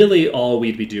really all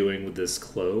we'd be doing with this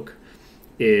cloak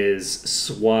is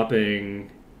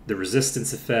swapping the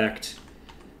resistance effect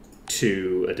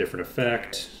to a different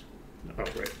effect. Oh,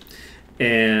 right.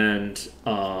 And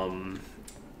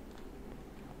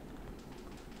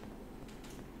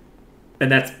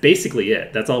that's basically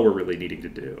it. That's all we're really needing to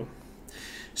do.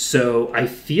 So I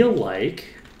feel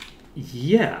like,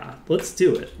 yeah, let's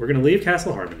do it. We're going to leave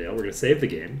Castle Harmondale. We're going to save the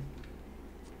game.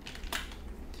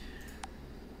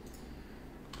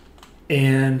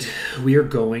 And we are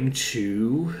going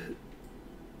to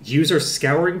use our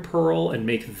Scouring Pearl and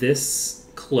make this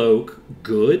cloak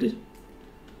good.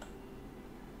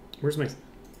 Where's my... I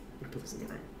put this in the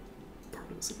wrong part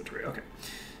of this inventory. Okay.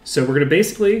 So we're going to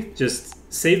basically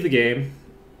just save the game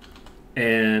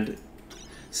and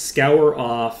scour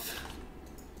off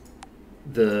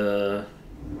the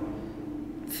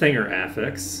Thinger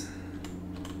affix.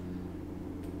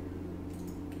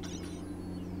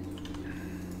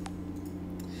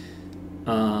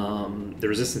 The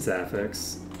resistance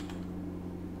affix.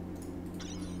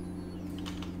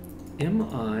 Am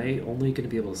I only going to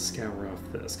be able to scour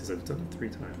off this? Because I've done it 3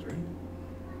 times, right?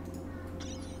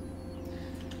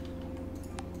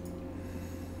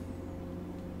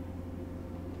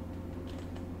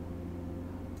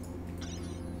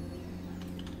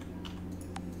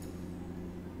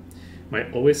 Am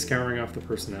I always scouring off the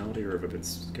personality, or have I been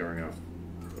scouring off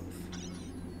both?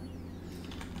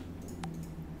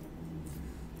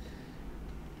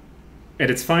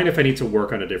 And it's fine if I need to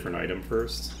work on a different item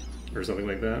first, or something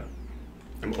like that.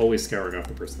 I'm always scouring off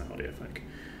the personality, I think.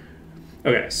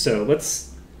 Okay, so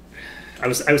let's... I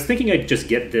was thinking I'd just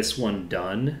get this one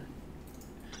done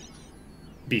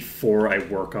before I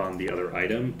work on the other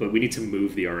item, but we need to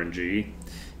move the RNG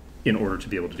in order to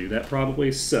be able to do that,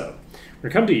 probably. So, we're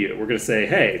going to come to you. We're going to say,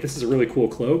 hey, this is a really cool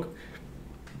cloak,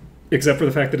 except for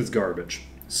the fact that it's garbage.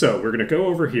 So, we're going to go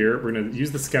over here. We're going to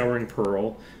use the Scouring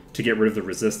Pearl to get rid of the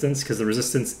resistance, because the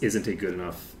resistance isn't a good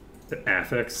enough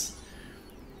affix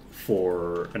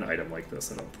for an item like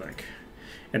this, I don't think.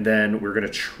 And then we're going to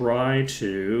try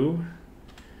to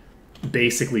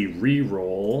basically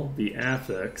re-roll the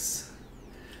affix.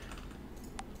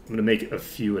 I'm going to make a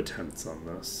few attempts on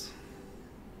this.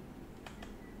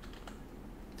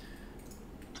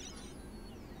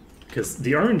 Because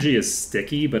the RNG is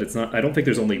sticky, but it's not... I don't think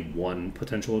there's only one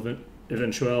potential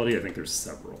eventuality. I think there's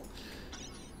several.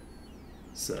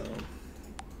 So...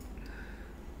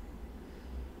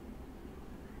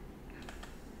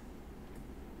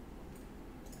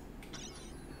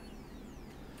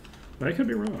 I could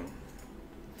be wrong.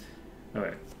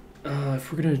 Alright.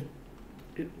 If we're gonna...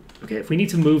 Okay, if we need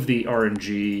to move the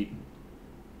RNG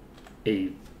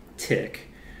a tick,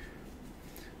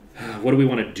 what do we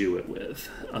want to do it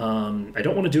with? I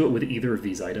don't want to do it with either of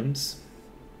these items,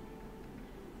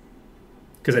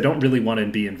 because I don't really want to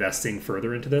be investing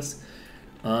further into this.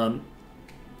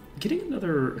 Getting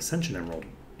another Ascension Emerald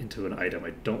into an item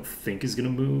I don't think is going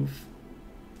to move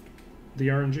the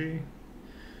RNG,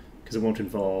 because it won't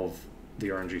involve the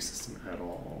RNG system at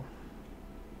all.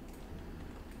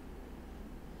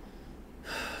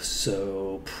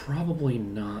 So, probably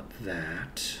not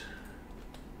that.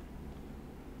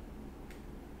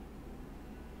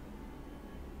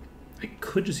 I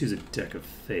could just use a Deck of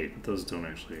Fate, but those don't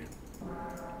actually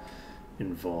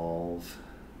involve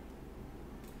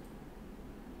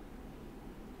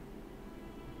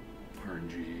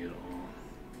RNG at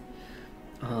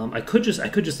all. I could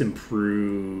just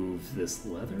improve this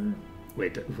leather.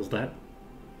 Wait, will that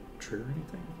trigger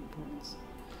anything with points?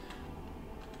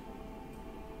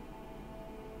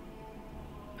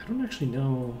 I don't actually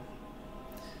know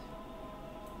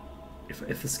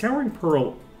if the Scouring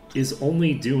Pearl is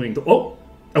only doing the... Oh!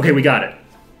 Okay, we got it.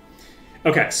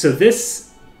 Okay, so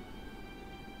this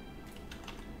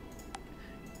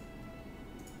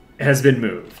has been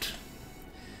moved.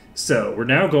 So we're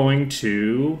now going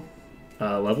to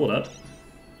level it up.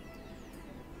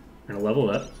 We're going to level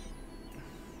it up.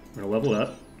 We're going to level it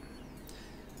up.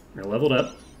 We're going to level it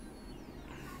up.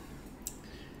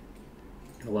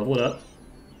 We're going to level it up.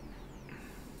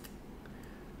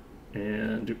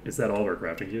 And is that all of our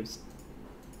crafting cubes?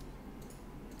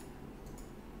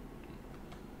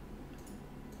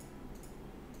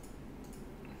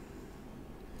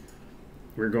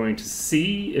 We're going to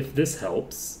see if this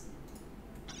helps.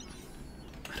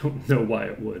 I don't know why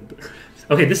it would. But...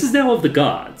 Okay, this is now of the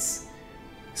gods.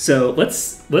 So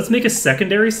let's make a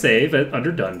secondary save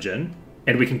under dungeon,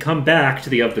 and we can come back to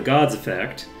the of the gods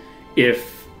effect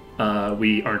if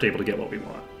we aren't able to get what we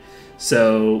want.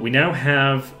 So we now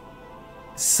have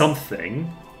something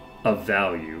of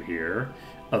value here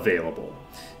available.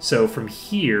 So from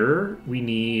here, we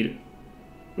need...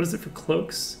 What is it for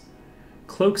cloaks?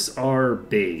 Cloaks are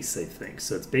base, I think.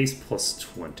 So it's base plus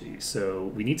 20. So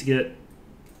we need to get...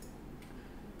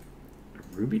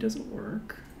 A ruby doesn't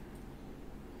work.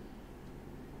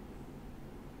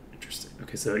 Interesting.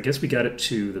 Okay, so I guess we got it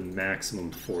to the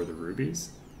maximum for the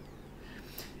rubies.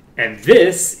 And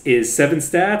this is 7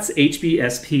 stats, HP,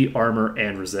 SP, armor,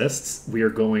 and resists. We are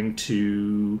going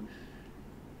to...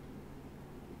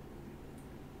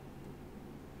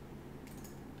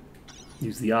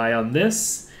 use the eye on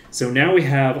this. So now we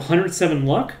have 107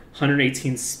 luck,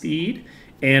 118 speed,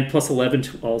 and plus 11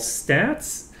 to all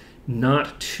stats.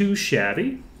 Not too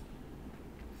shabby.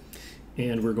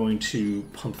 And we're going to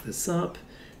pump this up.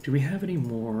 Do we have any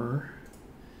more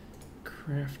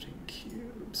crafting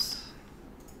cubes?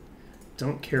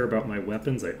 Don't care about my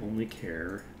weapons, I only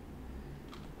care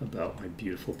about my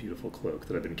beautiful, beautiful cloak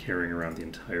that I've been carrying around the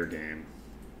entire game.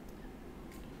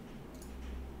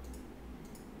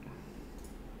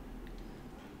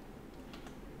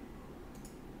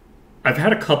 I've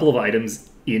had a couple of items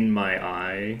in my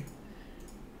eye,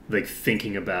 like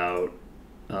thinking about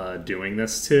doing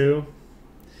this too.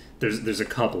 There's a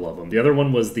couple of them. The other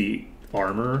one was the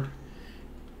armor.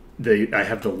 I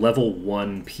have the level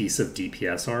 1 piece of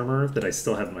DPS armor that I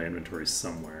still have in my inventory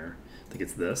somewhere. I think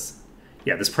it's this.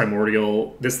 Yeah, this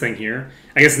primordial, this thing here.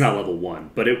 I guess it's not level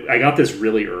 1, but I got this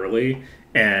really early,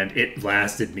 and it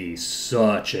lasted me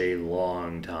such a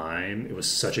long time. It was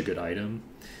such a good item.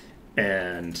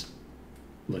 And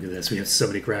look at this, we have so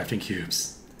many crafting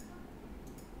cubes.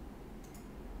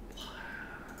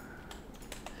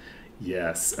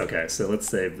 Yes, okay, so let's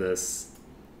save this.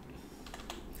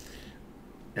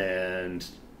 And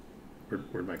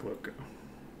where'd my cloak go?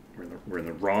 We're in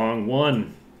the wrong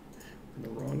one. In the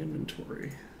wrong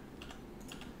inventory.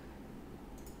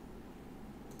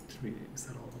 Is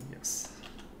that all of them? Yes.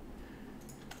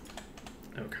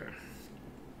 Okay.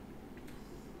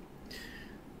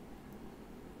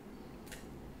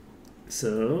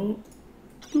 So,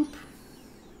 boop.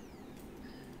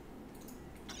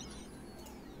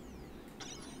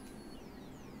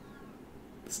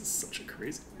 This is such a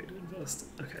crazy way to invest.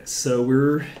 Okay, so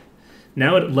we're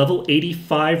now at level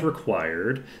 85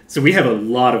 required. So we have a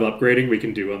lot of upgrading we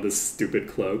can do on this stupid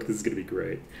cloak. This is going to be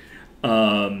great.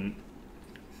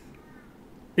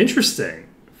 Interesting.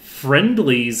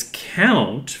 Friendlies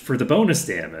count for the bonus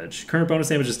damage. Current bonus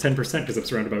damage is 10% because I'm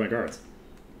surrounded by my guards.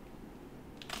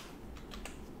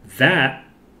 That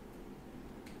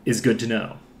is good to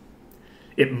know.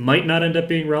 It might not end up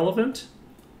being relevant,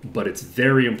 but it's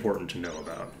very important to know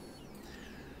about.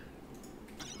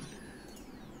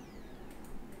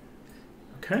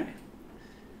 Okay.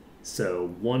 So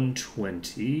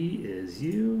 120 is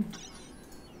you.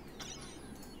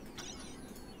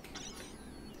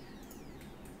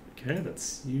 Okay,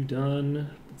 that's you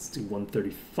done. Let's do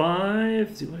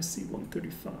 135. Do I see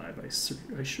 135?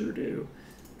 I sure do.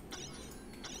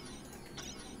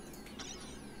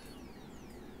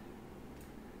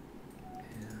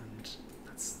 And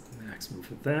that's the max move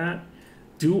for that.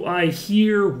 Do I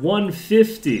hear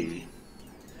 150?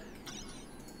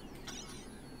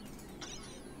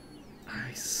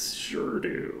 I sure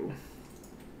do.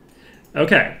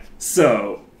 Okay,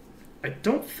 so I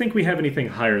don't think we have anything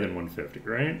higher than 150,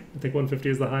 right? I think 150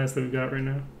 is the highest that we've got right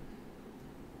now.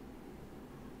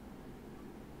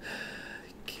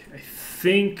 I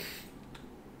think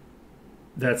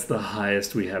that's the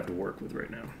highest we have to work with right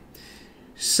now.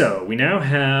 So we now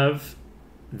have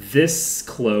this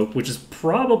cloak, which is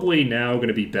probably now going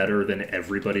to be better than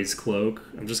everybody's cloak.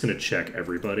 I'm just going to check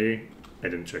everybody. I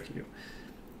didn't check you.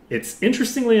 It's,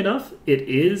 interestingly enough, it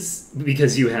is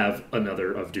because you have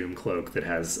another of Doom cloak that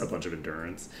has a bunch of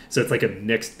endurance. So it's like a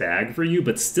mixed bag for you,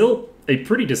 but still a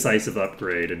pretty decisive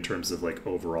upgrade in terms of like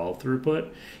overall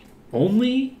throughput.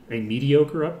 Only a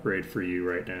mediocre upgrade for you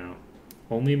right now.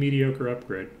 Only a mediocre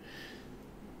upgrade.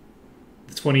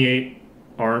 The 28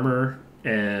 armor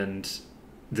and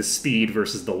the speed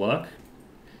versus the luck.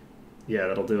 Yeah,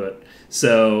 that'll do it.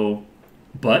 So,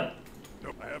 but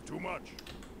Nope, I have too much.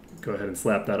 go ahead and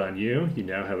slap that on you. You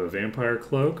now have a vampire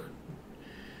cloak.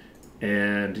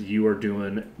 And you are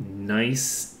doing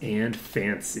nice and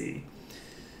fancy.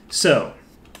 So,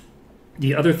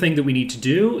 the other thing that we need to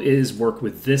do is work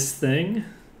with this thing.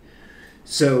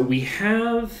 So we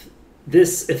have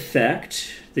this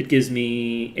effect that gives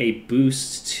me a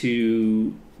boost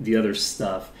to the other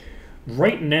stuff.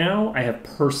 Right now, I have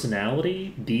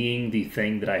personality being the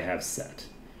thing that I have set.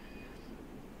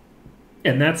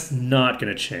 And that's not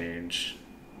going to change.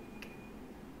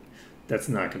 That's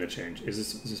not going to change. Is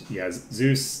this, yeah,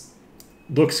 Zeus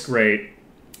looks great.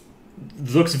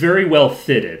 Looks very well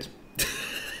fitted.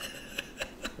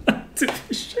 To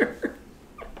be sure.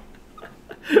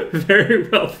 Very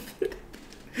well fitted.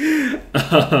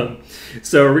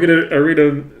 So are we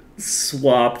gonna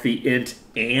swap the int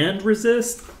and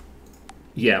resist?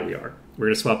 Yeah, we are. We're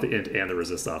going to swap the int and the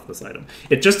resist off this item.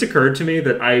 It just occurred to me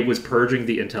that I was purging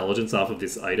the intelligence off of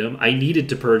this item. I needed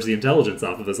to purge the intelligence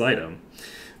off of this item.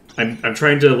 I'm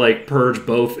trying to like purge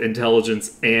both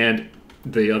intelligence and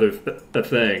the other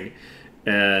thing,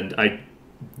 and I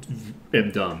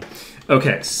am dumb.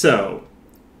 Okay, so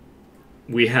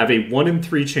we have a 1 in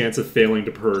 3 chance of failing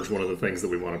to purge one of the things that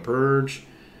we want to purge.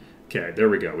 Okay, there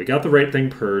we go. We got the right thing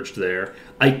purged there.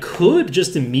 I could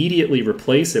just immediately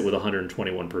replace it with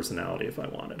 121 personality if I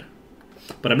wanted.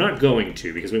 But I'm not going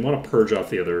to, because we want to purge off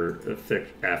the other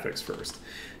affix first.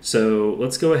 So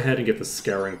let's go ahead and get the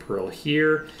Scouring Pearl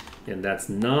here. And that's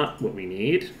not what we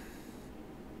need.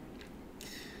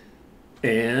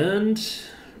 And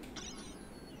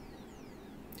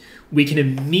we can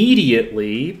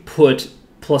immediately put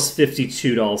plus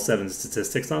 52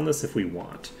 statistics on this if we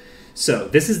want. So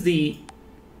this is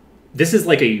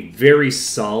like a very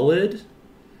solid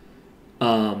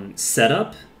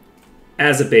setup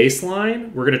as a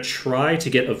baseline. We're going to try to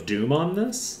get of Doom on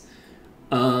this.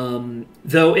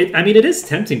 Though I mean, it is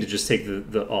tempting to just take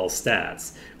the all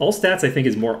stats. All stats, I think,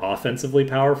 is more offensively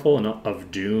powerful, and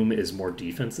of Doom is more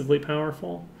defensively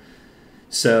powerful.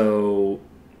 So,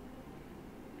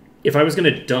 if I was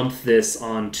going to dump this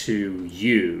onto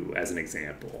you as an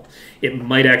example, it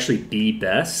might actually be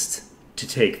best to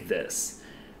take this.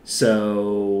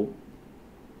 So,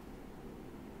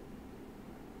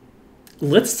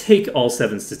 let's take all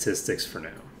 7 statistics for now.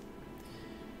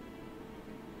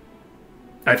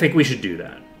 I think we should do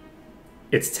that.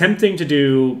 It's tempting to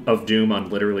do of Doom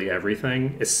on literally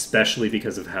everything, especially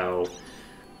because of how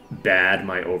bad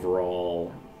my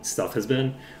overall stuff has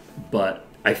been. But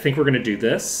I think we're going to do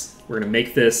this. We're going to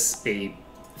make this a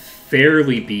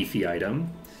fairly beefy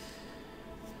item.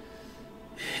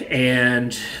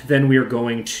 And then we are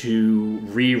going to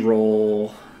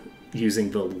re-roll using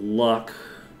the luck.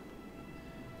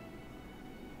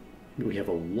 We have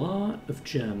a lot of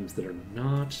gems that are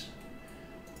not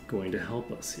going to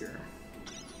help us here.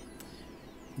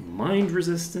 Mind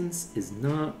resistance is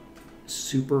not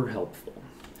super helpful.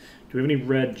 Do we have any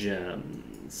red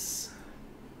gems?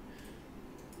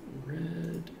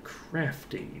 Red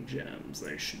crafting gems.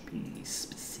 I should be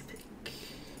specific.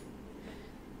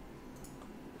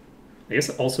 I guess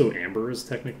also amber is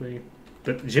technically,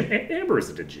 but amber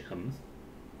isn't a gem,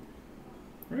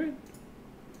 right?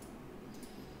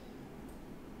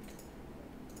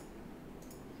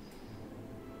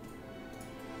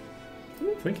 I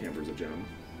don't think amber's a gem.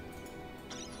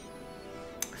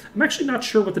 I'm actually not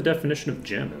sure what the definition of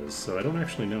gem is, so I don't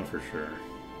actually know for sure.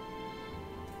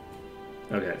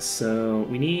 Okay, so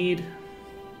we need...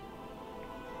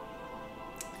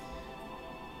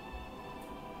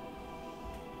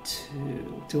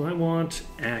 two. Do I want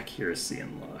accuracy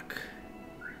and luck?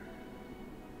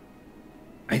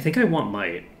 I think I want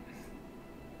might.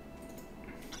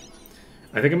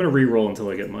 I think I'm going to re-roll until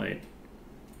I get might.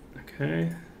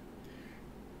 Okay.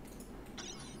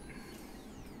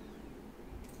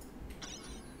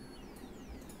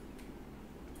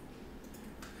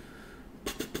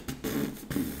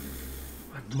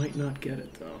 I might not get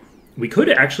it, though. We could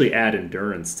actually add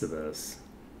endurance to this.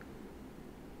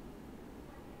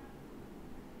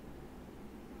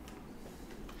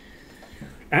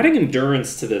 Adding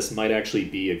endurance to this might actually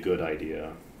be a good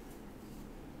idea.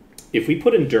 If we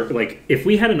put endurance, like if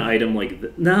we had an item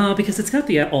like no, because it's got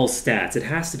the all stats. It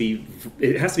has to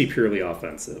be purely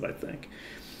offensive, I think.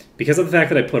 Because of the fact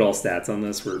that I put all stats on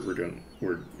this,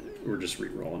 we're just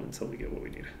re-rolling until we get what we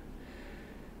need.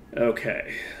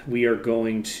 Okay, we are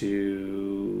going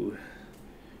to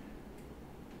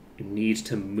need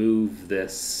to move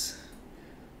this.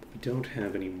 We don't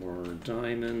have any more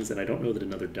diamonds, and I don't know that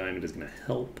another diamond is going to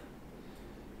help.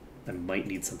 I might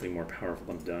need something more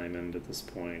powerful than diamond at this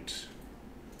point.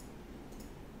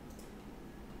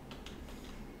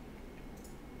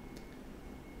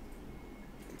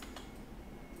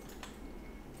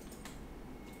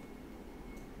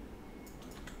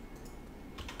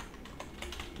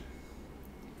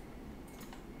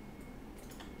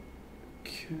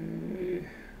 Okay.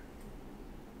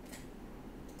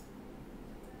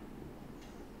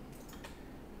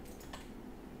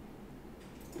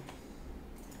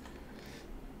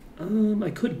 I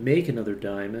could make another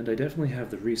diamond. I definitely have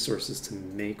the resources to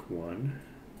make one.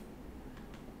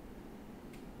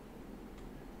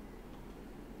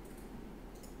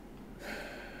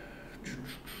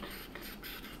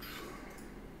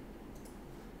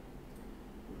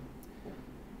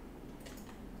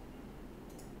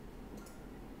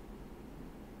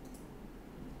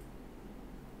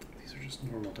 These are just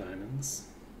normal diamonds.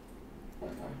 I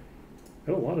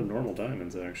have a lot of normal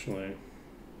diamonds, actually.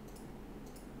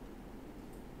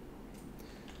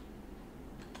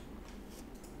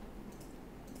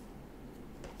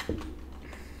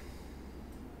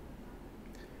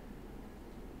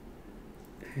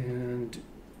 And,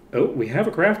 oh, we have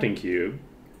a crafting cube.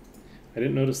 I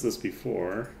didn't notice this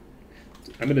before.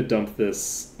 I'm going to dump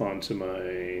this onto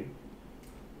my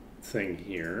thing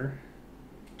here,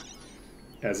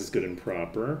 as is good and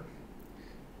proper.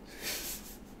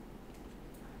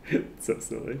 So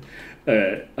silly.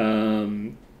 Alright,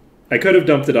 I could have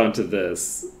dumped it onto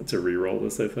this to re-roll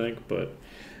this, I think, but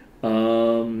what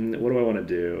do I want to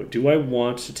do? Do I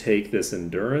want to take this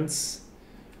endurance?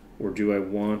 Or do I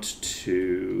want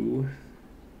to...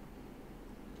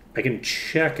 I can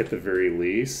check at the very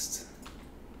least.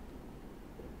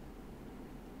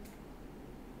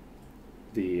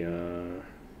 If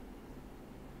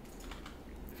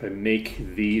I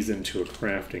make these into a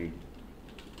crafting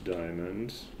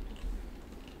diamond...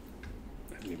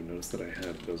 I didn't even notice that I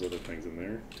had those other things in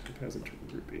there. Topaz and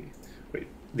rupee. Wait,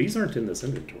 these aren't in this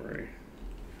inventory.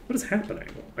 What is happening?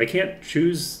 I can't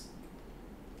choose.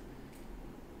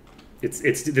 This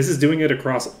is doing it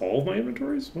across all of my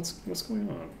inventories? What's going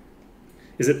on?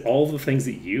 Is it all the things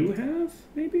that you have,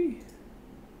 maybe?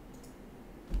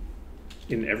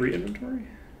 In every inventory?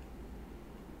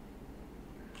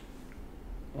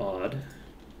 Odd.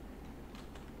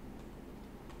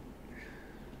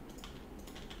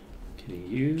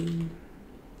 Can you...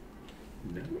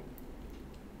 No.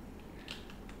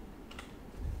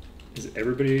 Is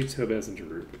everybody Tobaz into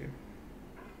Ruby?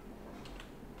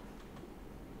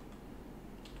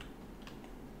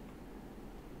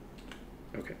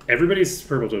 Okay, everybody's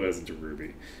purple Tobaz into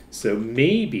Ruby. So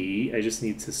maybe I just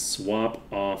need to swap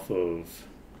off of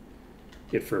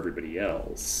it for everybody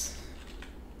else.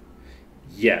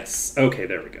 Yes. Okay,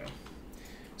 there we go.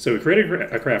 So we created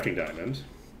a crafting diamond.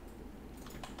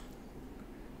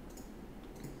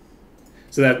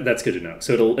 So that's good to know.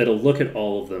 So it'll look at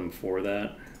all of them for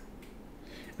that.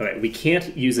 All right, we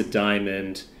can't use a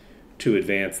diamond to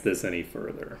advance this any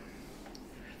further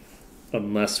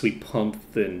unless we pump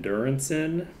the endurance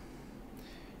in.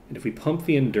 And if we pump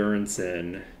the endurance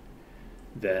in,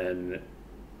 then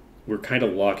we're kind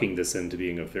of locking this into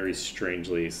being a very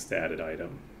strangely statted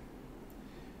item,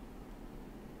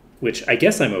 which I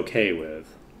guess I'm okay with.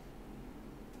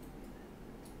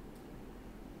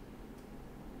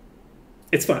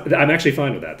 It's fine. I'm actually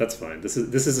fine with that. That's fine. This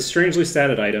is a strangely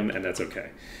statted item, and that's okay.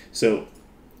 So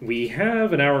we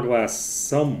have an hourglass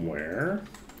somewhere,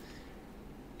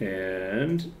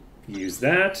 and use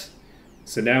that.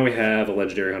 So now we have a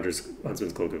legendary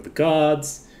huntsman's cloak of the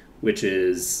gods, which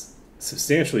is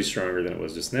substantially stronger than it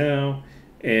was just now,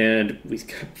 and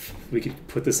we could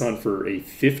put this on for a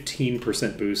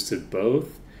 15% boost to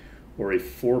both, or a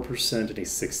 4% and a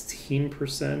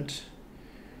 16%.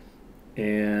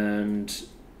 And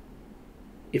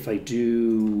if I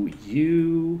do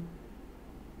you,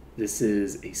 this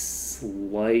is a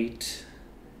slight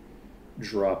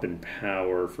drop in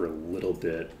power for a little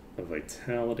bit of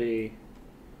vitality.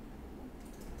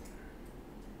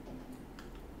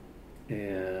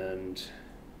 And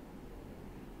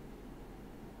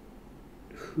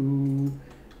who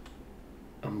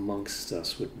amongst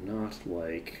us would not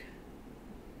like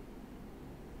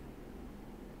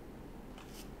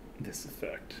this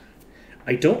effect?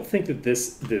 I don't think that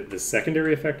the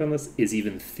secondary effect on this is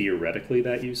even theoretically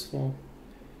that useful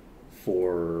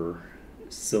for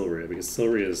Silria, because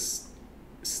Silria's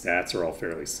stats are all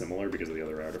fairly similar because of the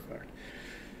other artifact.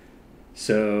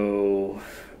 So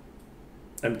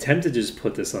I'm tempted to just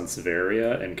put this on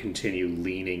Severia and continue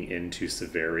leaning into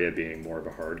Severia being more of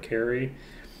a hard carry.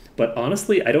 But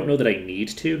honestly, I don't know that I need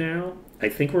to now. I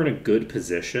think we're in a good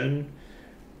position.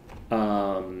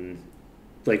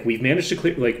 Like, we've managed to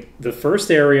clear... Like, the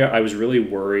first area, I was really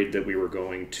worried that we were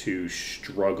going to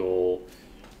struggle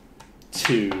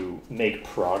to make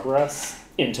progress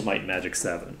into Might and Magic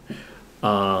 7.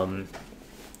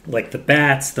 Like, the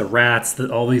bats, the rats,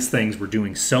 all these things were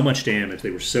doing so much damage.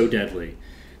 They were so deadly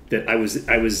that I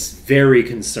was very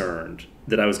concerned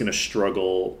that I was going to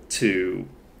struggle to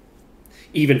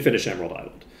even finish Emerald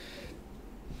Island.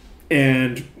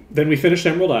 And then we finished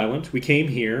Emerald Island. We came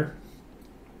here,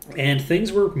 and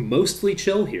things were mostly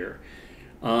chill here.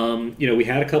 We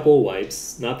had a couple of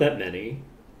wipes, not that many.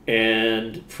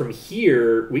 And from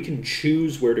here, we can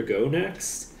choose where to go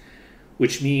next,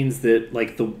 which means that,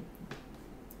 like,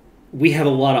 we have a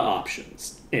lot of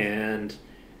options. And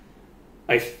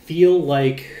I feel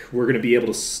like we're going to be able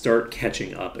to start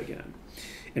catching up again.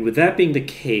 And with that being the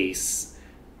case,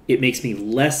 it makes me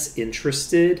less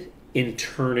interested in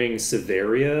turning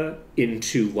Severia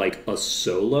into, like, a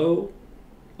solo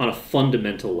on a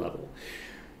fundamental level.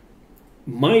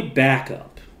 My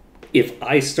backup, if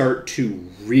I start to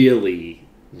really,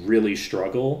 really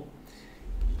struggle,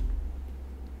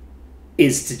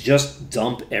 is to just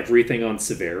dump everything on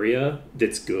Severia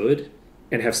that's good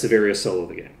and have Severia solo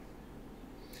the game.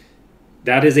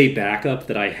 That is a backup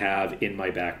that I have in my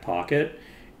back pocket,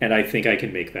 and I think I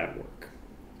can make that work.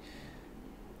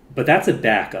 But that's a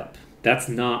backup. That's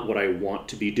not what I want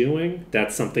to be doing.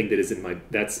 That's something that is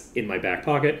in my back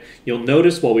pocket. You'll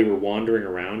notice while we were wandering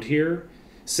around here,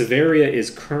 Severia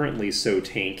is currently so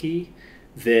tanky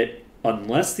that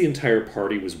unless the entire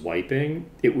party was wiping,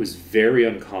 it was very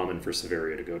uncommon for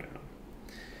Severia to go down.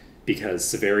 Because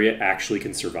Severia actually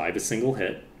can survive a single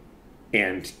hit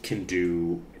and can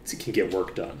get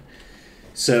work done.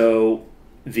 So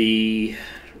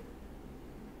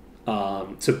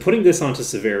so putting this onto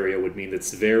Severia would mean that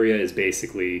Severia is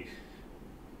basically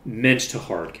meant to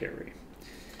hard carry.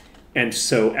 And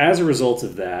so as a result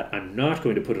of that, I'm not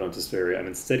going to put it onto Severia. I'm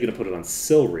instead going to put it on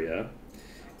Silria.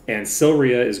 And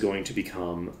Silria is going to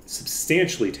become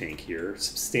substantially tankier,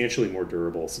 substantially more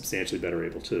durable, substantially better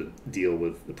able to deal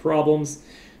with the problems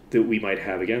that we might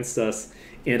have against us.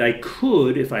 And I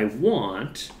could, if I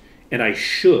want, and I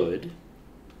should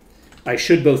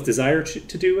both desire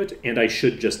to do it, and I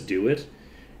should just do it,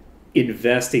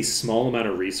 invest a small amount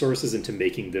of resources into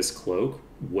making this cloak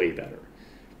way better.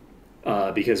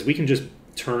 Because we can just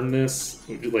turn this,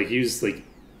 like use like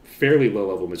fairly low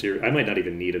level material. I might not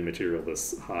even need a material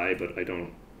this high, but I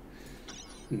don't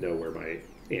know where my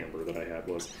amber that I had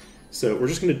was. So we're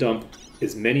just going to dump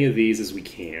as many of these as we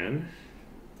can.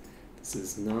 This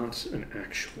is not an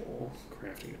actual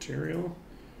crafting material.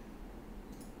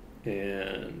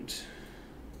 And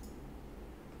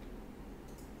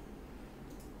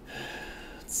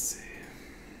let's see.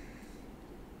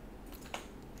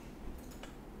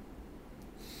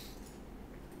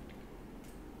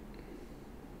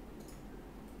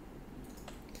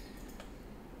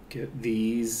 Get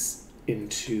these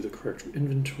into the correct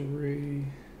inventory.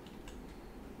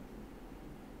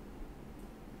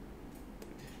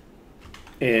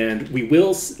 And we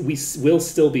will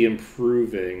still be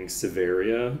improving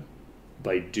Severia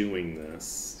by doing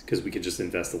this, because we could just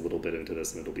invest a little bit into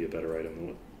this and it'll be a better item than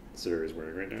what Severia is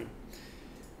wearing right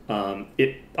now.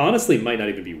 It honestly might not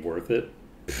even be worth it,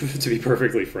 to be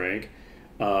perfectly frank.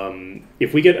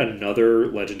 If we get another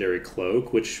legendary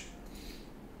cloak, which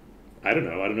I don't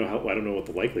know. I don't know what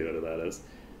the likelihood of that is.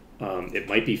 It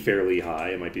might be fairly high.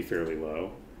 It might be fairly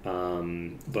low.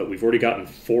 But we've already gotten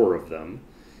 4 of them.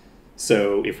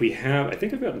 So if we have, I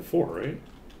think I've gotten 4, right?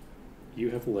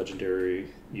 You have a legendary.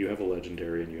 You have a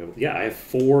legendary, and you have. Yeah, I have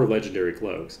 4 legendary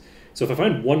cloaks. So if I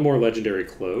find one more legendary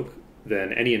cloak,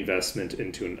 then any investment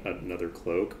into another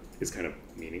cloak is kind of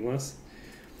meaningless.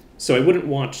 So I wouldn't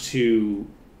want to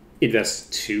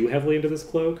invest too heavily into this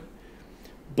cloak.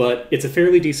 But it's a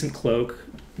fairly decent cloak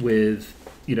with,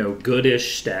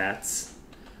 goodish stats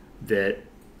that,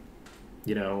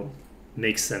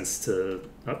 makes sense to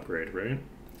upgrade, right?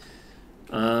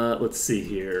 Let's see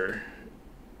here.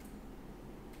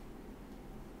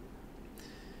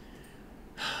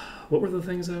 What were the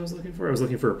things I was looking for? I was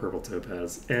looking for a purple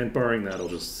topaz. And barring that, I'll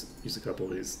just use a couple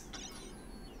of these.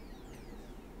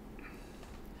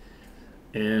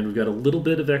 And we've got a little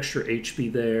bit of extra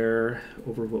HP there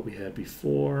over what we had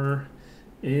before.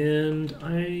 And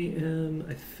I am,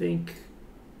 I think,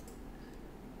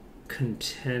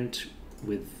 content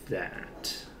with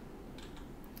that.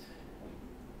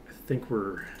 I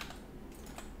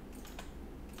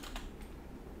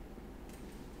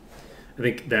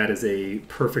think that is a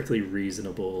perfectly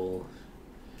reasonable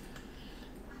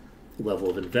level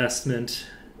of investment.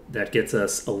 That gets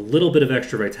us a little bit of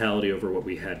extra vitality over what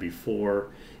we had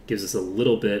before, gives us a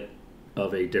little bit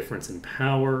of a difference in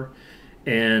power.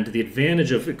 And the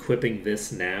advantage of equipping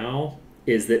this now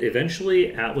is that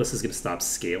eventually Atlas is going to stop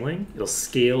scaling. It'll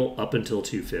scale up until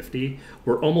 250.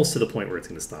 We're almost to the point where it's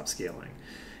going to stop scaling.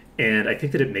 And I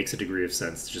think that it makes a degree of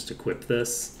sense to just equip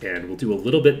this, and we'll do a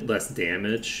little bit less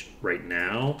damage right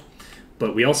now,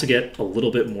 but we also get a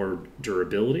little bit more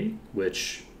durability,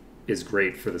 which is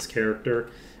great for this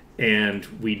character. And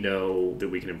we know that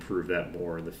we can improve that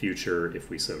more in the future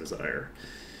if we so desire.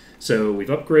 So we've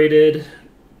upgraded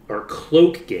our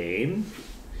cloak game,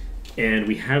 and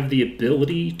we have the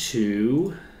ability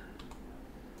to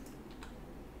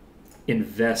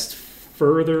invest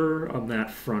further on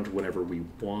that front whenever we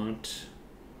want.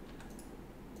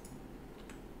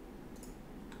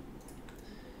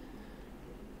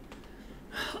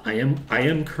 I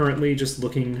am currently just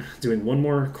doing one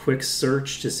more quick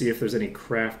search to see if there's any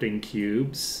crafting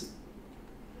cubes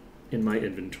in my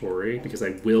inventory, because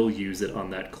I will use it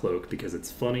on that cloak because it's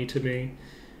funny to me.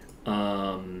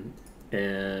 And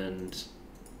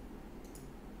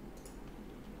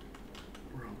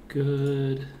we're all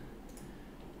good.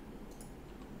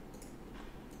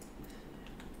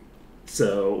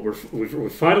 So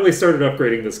we've finally started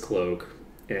upgrading this cloak,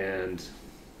 and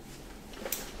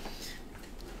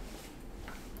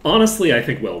honestly, I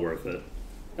think well worth it.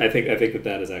 I think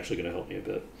that is actually going to help me a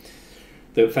bit.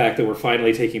 The fact that we're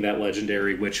finally taking that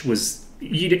legendary, which was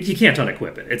you can't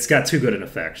unequip it. It's got too good an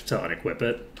effect to unequip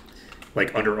it,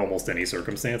 like under almost any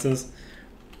circumstances.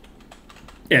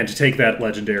 And to take that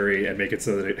legendary and make it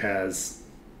so that it has,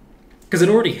 because it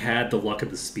already had the luck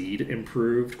of the speed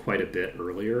improved quite a bit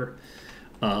earlier,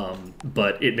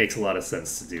 but it makes a lot of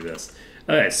sense to do this.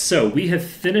 Okay, so we have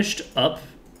finished up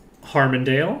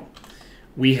Harmondale.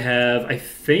 We have, I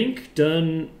think,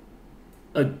 done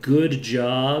a good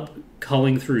job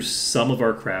culling through some of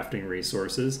our crafting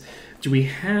resources. Do we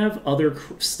have other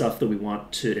stuff that we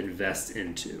want to invest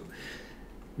into?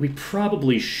 We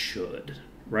probably should,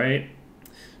 right?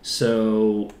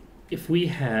 So if we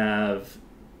have,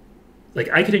 like,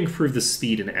 I could improve the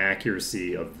speed and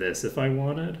accuracy of this if I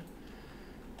wanted.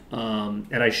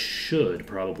 And I should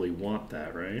probably want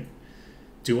that, right?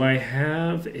 Do I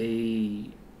have a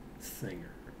thinger?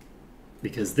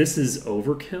 Because this is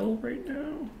overkill right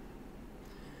now.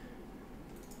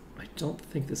 I don't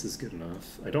think this is good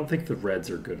enough. I don't think the reds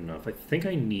are good enough. I think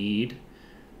I need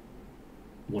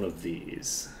one of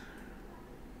these.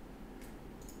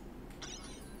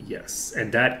 Yes,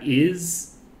 and that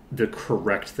is the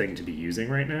correct thing to be using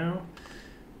right now.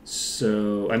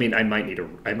 So, I mean, I might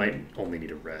only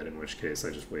need a red, in which case I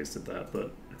just wasted that,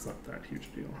 but it's not that huge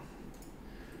a deal.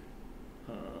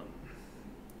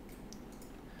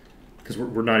 Because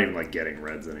we're not even, like, getting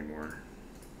reds anymore.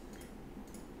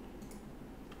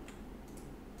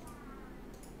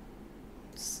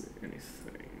 Let's see,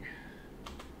 anything.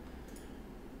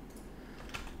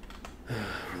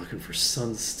 We're looking for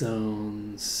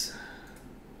sunstones.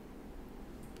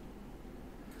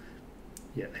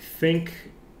 Yeah, I think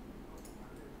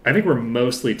we're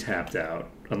mostly tapped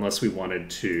out, unless we wanted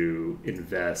to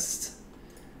invest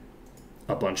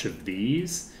a bunch of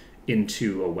these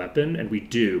into a weapon, and we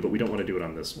do, but we don't want to do it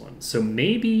on this one. So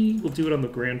maybe we'll do it on the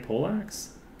Grand Poleaxe?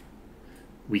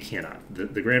 We cannot.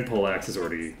 The Grand Poleaxe is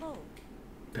already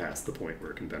past the point where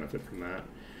it can benefit from that.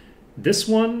 This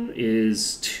one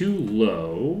is too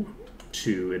low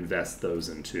to invest those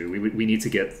into. We need to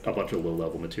get a bunch of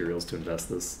low-level materials to invest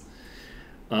this.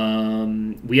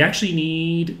 We actually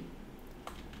need...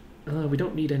 we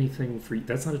don't need anything for...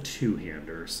 That's not a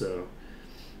two-hander, so...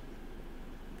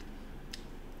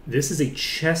 This is a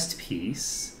chest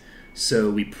piece,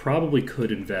 so we probably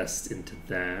could invest into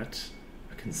that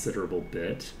a considerable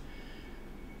bit.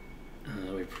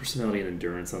 We have personality and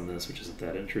endurance on this, which isn't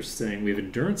that interesting. We have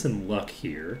endurance and luck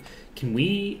here. Can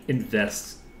we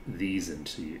invest these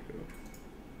into you?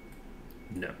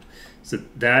 No. So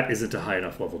that isn't a high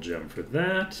enough level gem for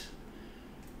that,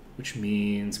 which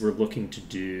means we're looking to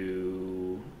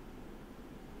do...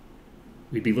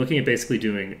 We'd be looking at basically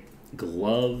doing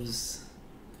gloves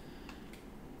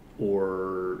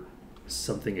or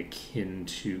something akin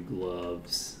to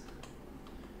gloves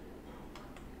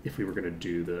if we were going to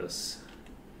do this.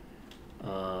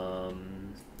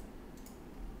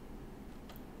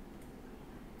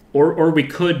 Or we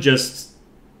could just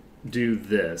do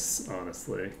this,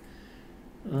 honestly.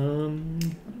 I don't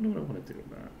know what I want to do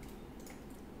with that.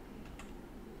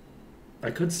 I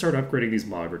could start upgrading these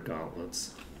Margaret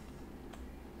gauntlets.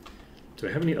 Do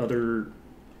I have any other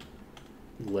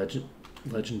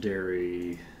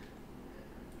legendary...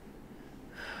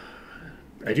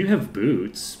 I do have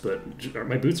boots, but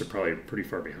my boots are probably pretty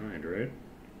far behind, right?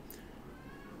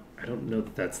 I don't know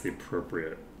that that's the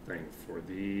appropriate thing for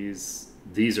these.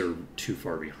 These are too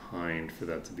far behind for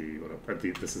that to be...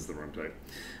 This is the wrong type.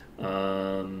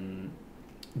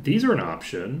 These are an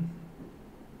option,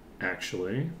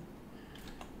 actually.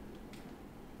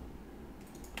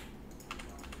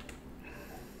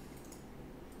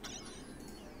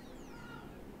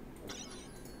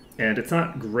 And it's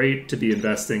not great to be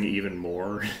investing even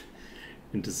more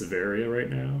into Severia right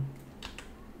now.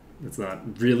 It's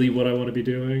not really what I want to be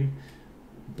doing.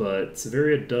 But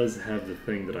Severia does have the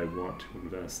thing that I want to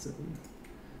invest in.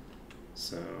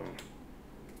 So...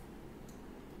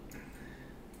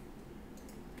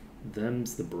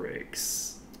 them's the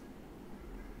breaks.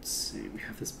 Let's see, we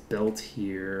have this belt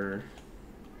here.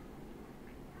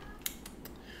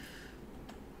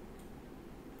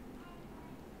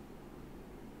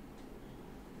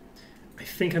 I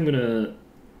think I'm gonna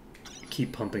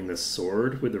keep pumping this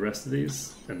sword with the rest of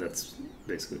these, and that's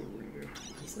basically what we're gonna do.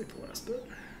 That's like the last bit.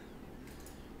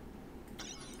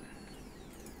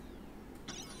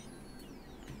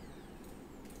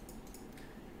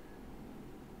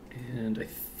 And I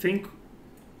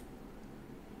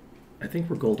think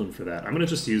we're golden for that. I'm gonna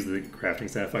just use the crafting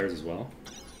sapphires as well.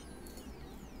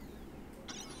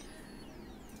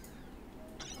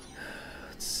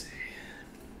 Let's see.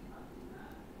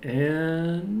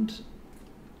 And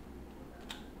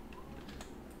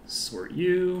sort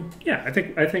you. Yeah, I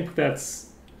think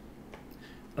that's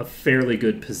a fairly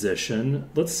good position.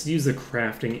 Let's use the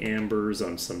crafting ambers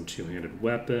on some two-handed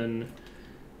weapon.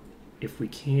 If we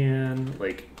can,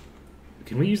 like,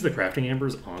 can we use the crafting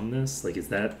ambers on this? Like, is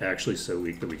that actually so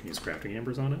weak that we can use crafting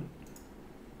ambers on it?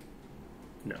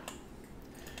 No.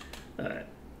 Alright.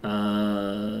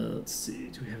 Let's see.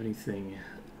 Do we have anything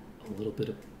a little bit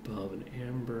above an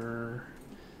amber?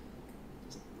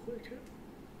 Doesn't look like it.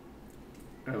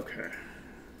 Okay.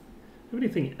 Have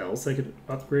anything else I could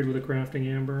upgrade with a crafting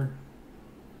amber?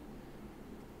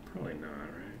 Probably not,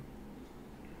 right?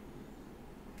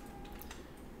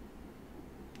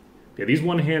 Yeah, these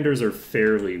one-handers are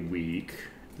fairly weak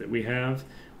that we have.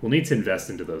 We'll need to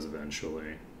invest into those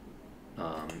eventually.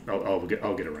 I'll get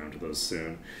around to those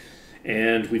soon.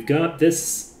 And we've got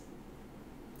this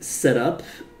set up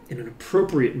in an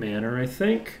appropriate manner, I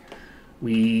think.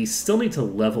 We still need to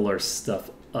level our stuff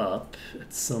up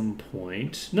at some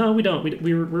point. No, we don't.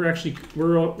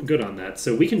 We're all good on that.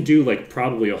 So we can do like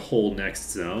probably a whole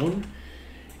next zone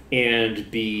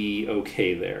and be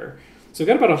okay there. So we've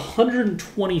got about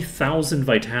 120,000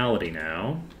 vitality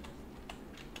now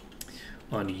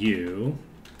on you.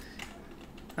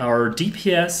 Our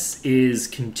DPS is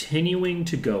continuing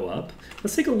to go up.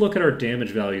 Let's take a look at our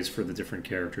damage values for the different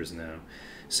characters now.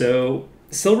 So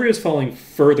Silveria is falling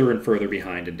further and further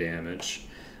behind in damage.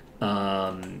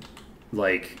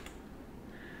 Like,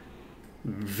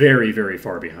 very, very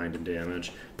far behind in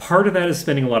damage. Part of that is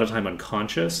spending a lot of time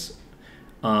unconscious.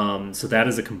 So that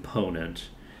is a component.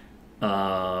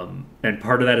 And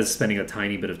part of that is spending a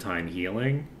tiny bit of time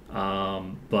healing.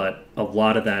 But a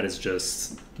lot of that is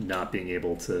just not being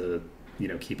able to,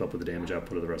 keep up with the damage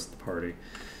output of the rest of the party.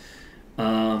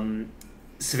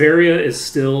 Severia is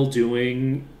still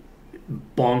doing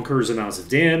bonkers amounts of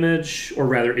damage, or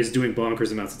rather is doing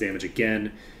bonkers amounts of damage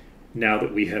again, now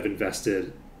that we have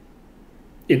invested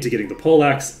into getting the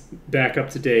poleaxe back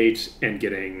up to date and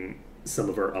getting some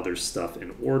of our other stuff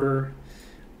in order.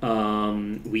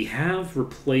 We have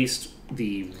replaced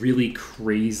the really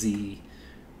crazy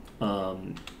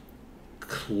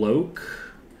cloak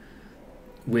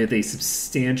with a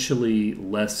substantially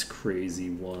less crazy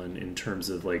one in terms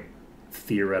of like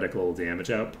theoretical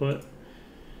damage output.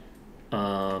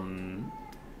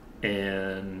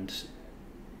 And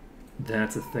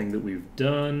that's a thing that we've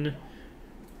done.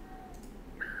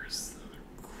 Where's the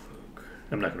cloak?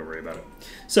 I'm not going to worry about it.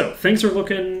 So things are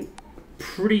looking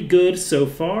pretty good so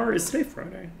far. Is today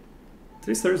Friday?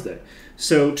 Today's Thursday.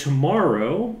 So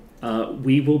tomorrow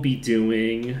we will be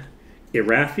doing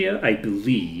Erathia, I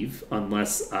believe,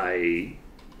 unless I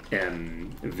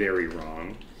am very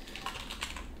wrong.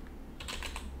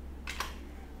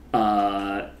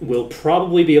 We'll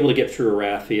probably be able to get through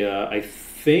Erathia. I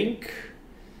think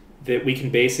that we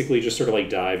can basically just sort of like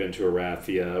dive into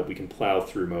Erathia. We can plow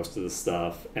through most of the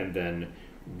stuff, and then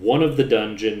one of the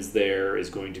dungeons there is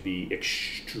going to be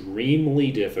extremely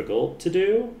difficult to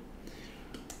do.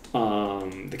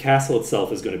 The castle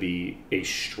itself is going to be a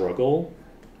struggle,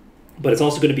 but it's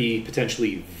also going to be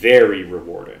potentially very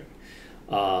rewarding.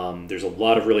 There's a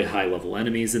lot of really high-level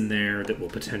enemies in there that will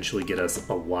potentially get us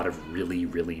a lot of really,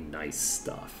 really nice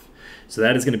stuff. So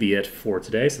that is going to be it for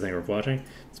today. So thank you for watching.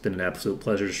 It's been an absolute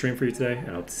pleasure to stream for you today,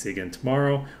 and I hope to see you again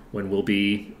tomorrow when we'll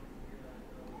be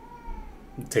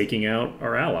taking out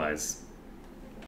our allies.